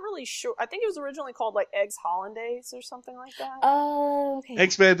 I'm not really sure. I think it was originally called like Eggs Hollandaise or something like that. Oh, okay.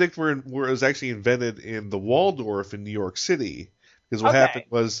 Eggs Benedict was actually invented in the Waldorf in New York City, because what happened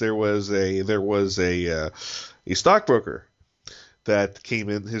was there was a stockbroker that came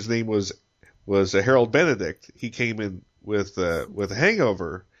in. His name was Harold Benedict. He came in with a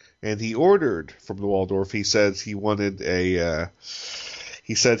hangover, and he ordered from the Waldorf. He said he wanted a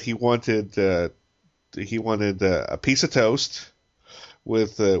piece of toast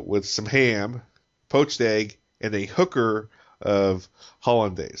with some ham, poached egg, and a hooker of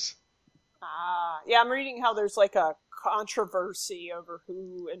hollandaise. Yeah, I'm reading how there's like a controversy over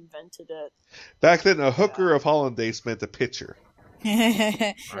who invented it. Back then, a hooker of hollandaise meant a pitcher.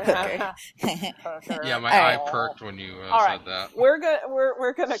 Okay. Yeah, my eye perked when you said that. We're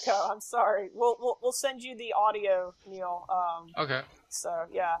gonna go. I'm sorry. We'll send you the audio, Neil. Okay. So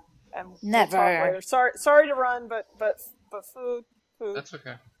yeah, and never. We'll talk later. Sorry to run, but food. That's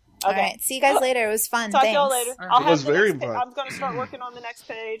okay. All right. See you guys later. It was fun. Talk Thanks. to y'all later. It was very fun. I'm gonna start working on the next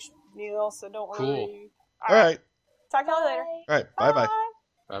page, Neil. So don't worry. Cool. All right. Talk to y'all later. All right. Bye.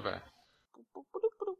 Bye.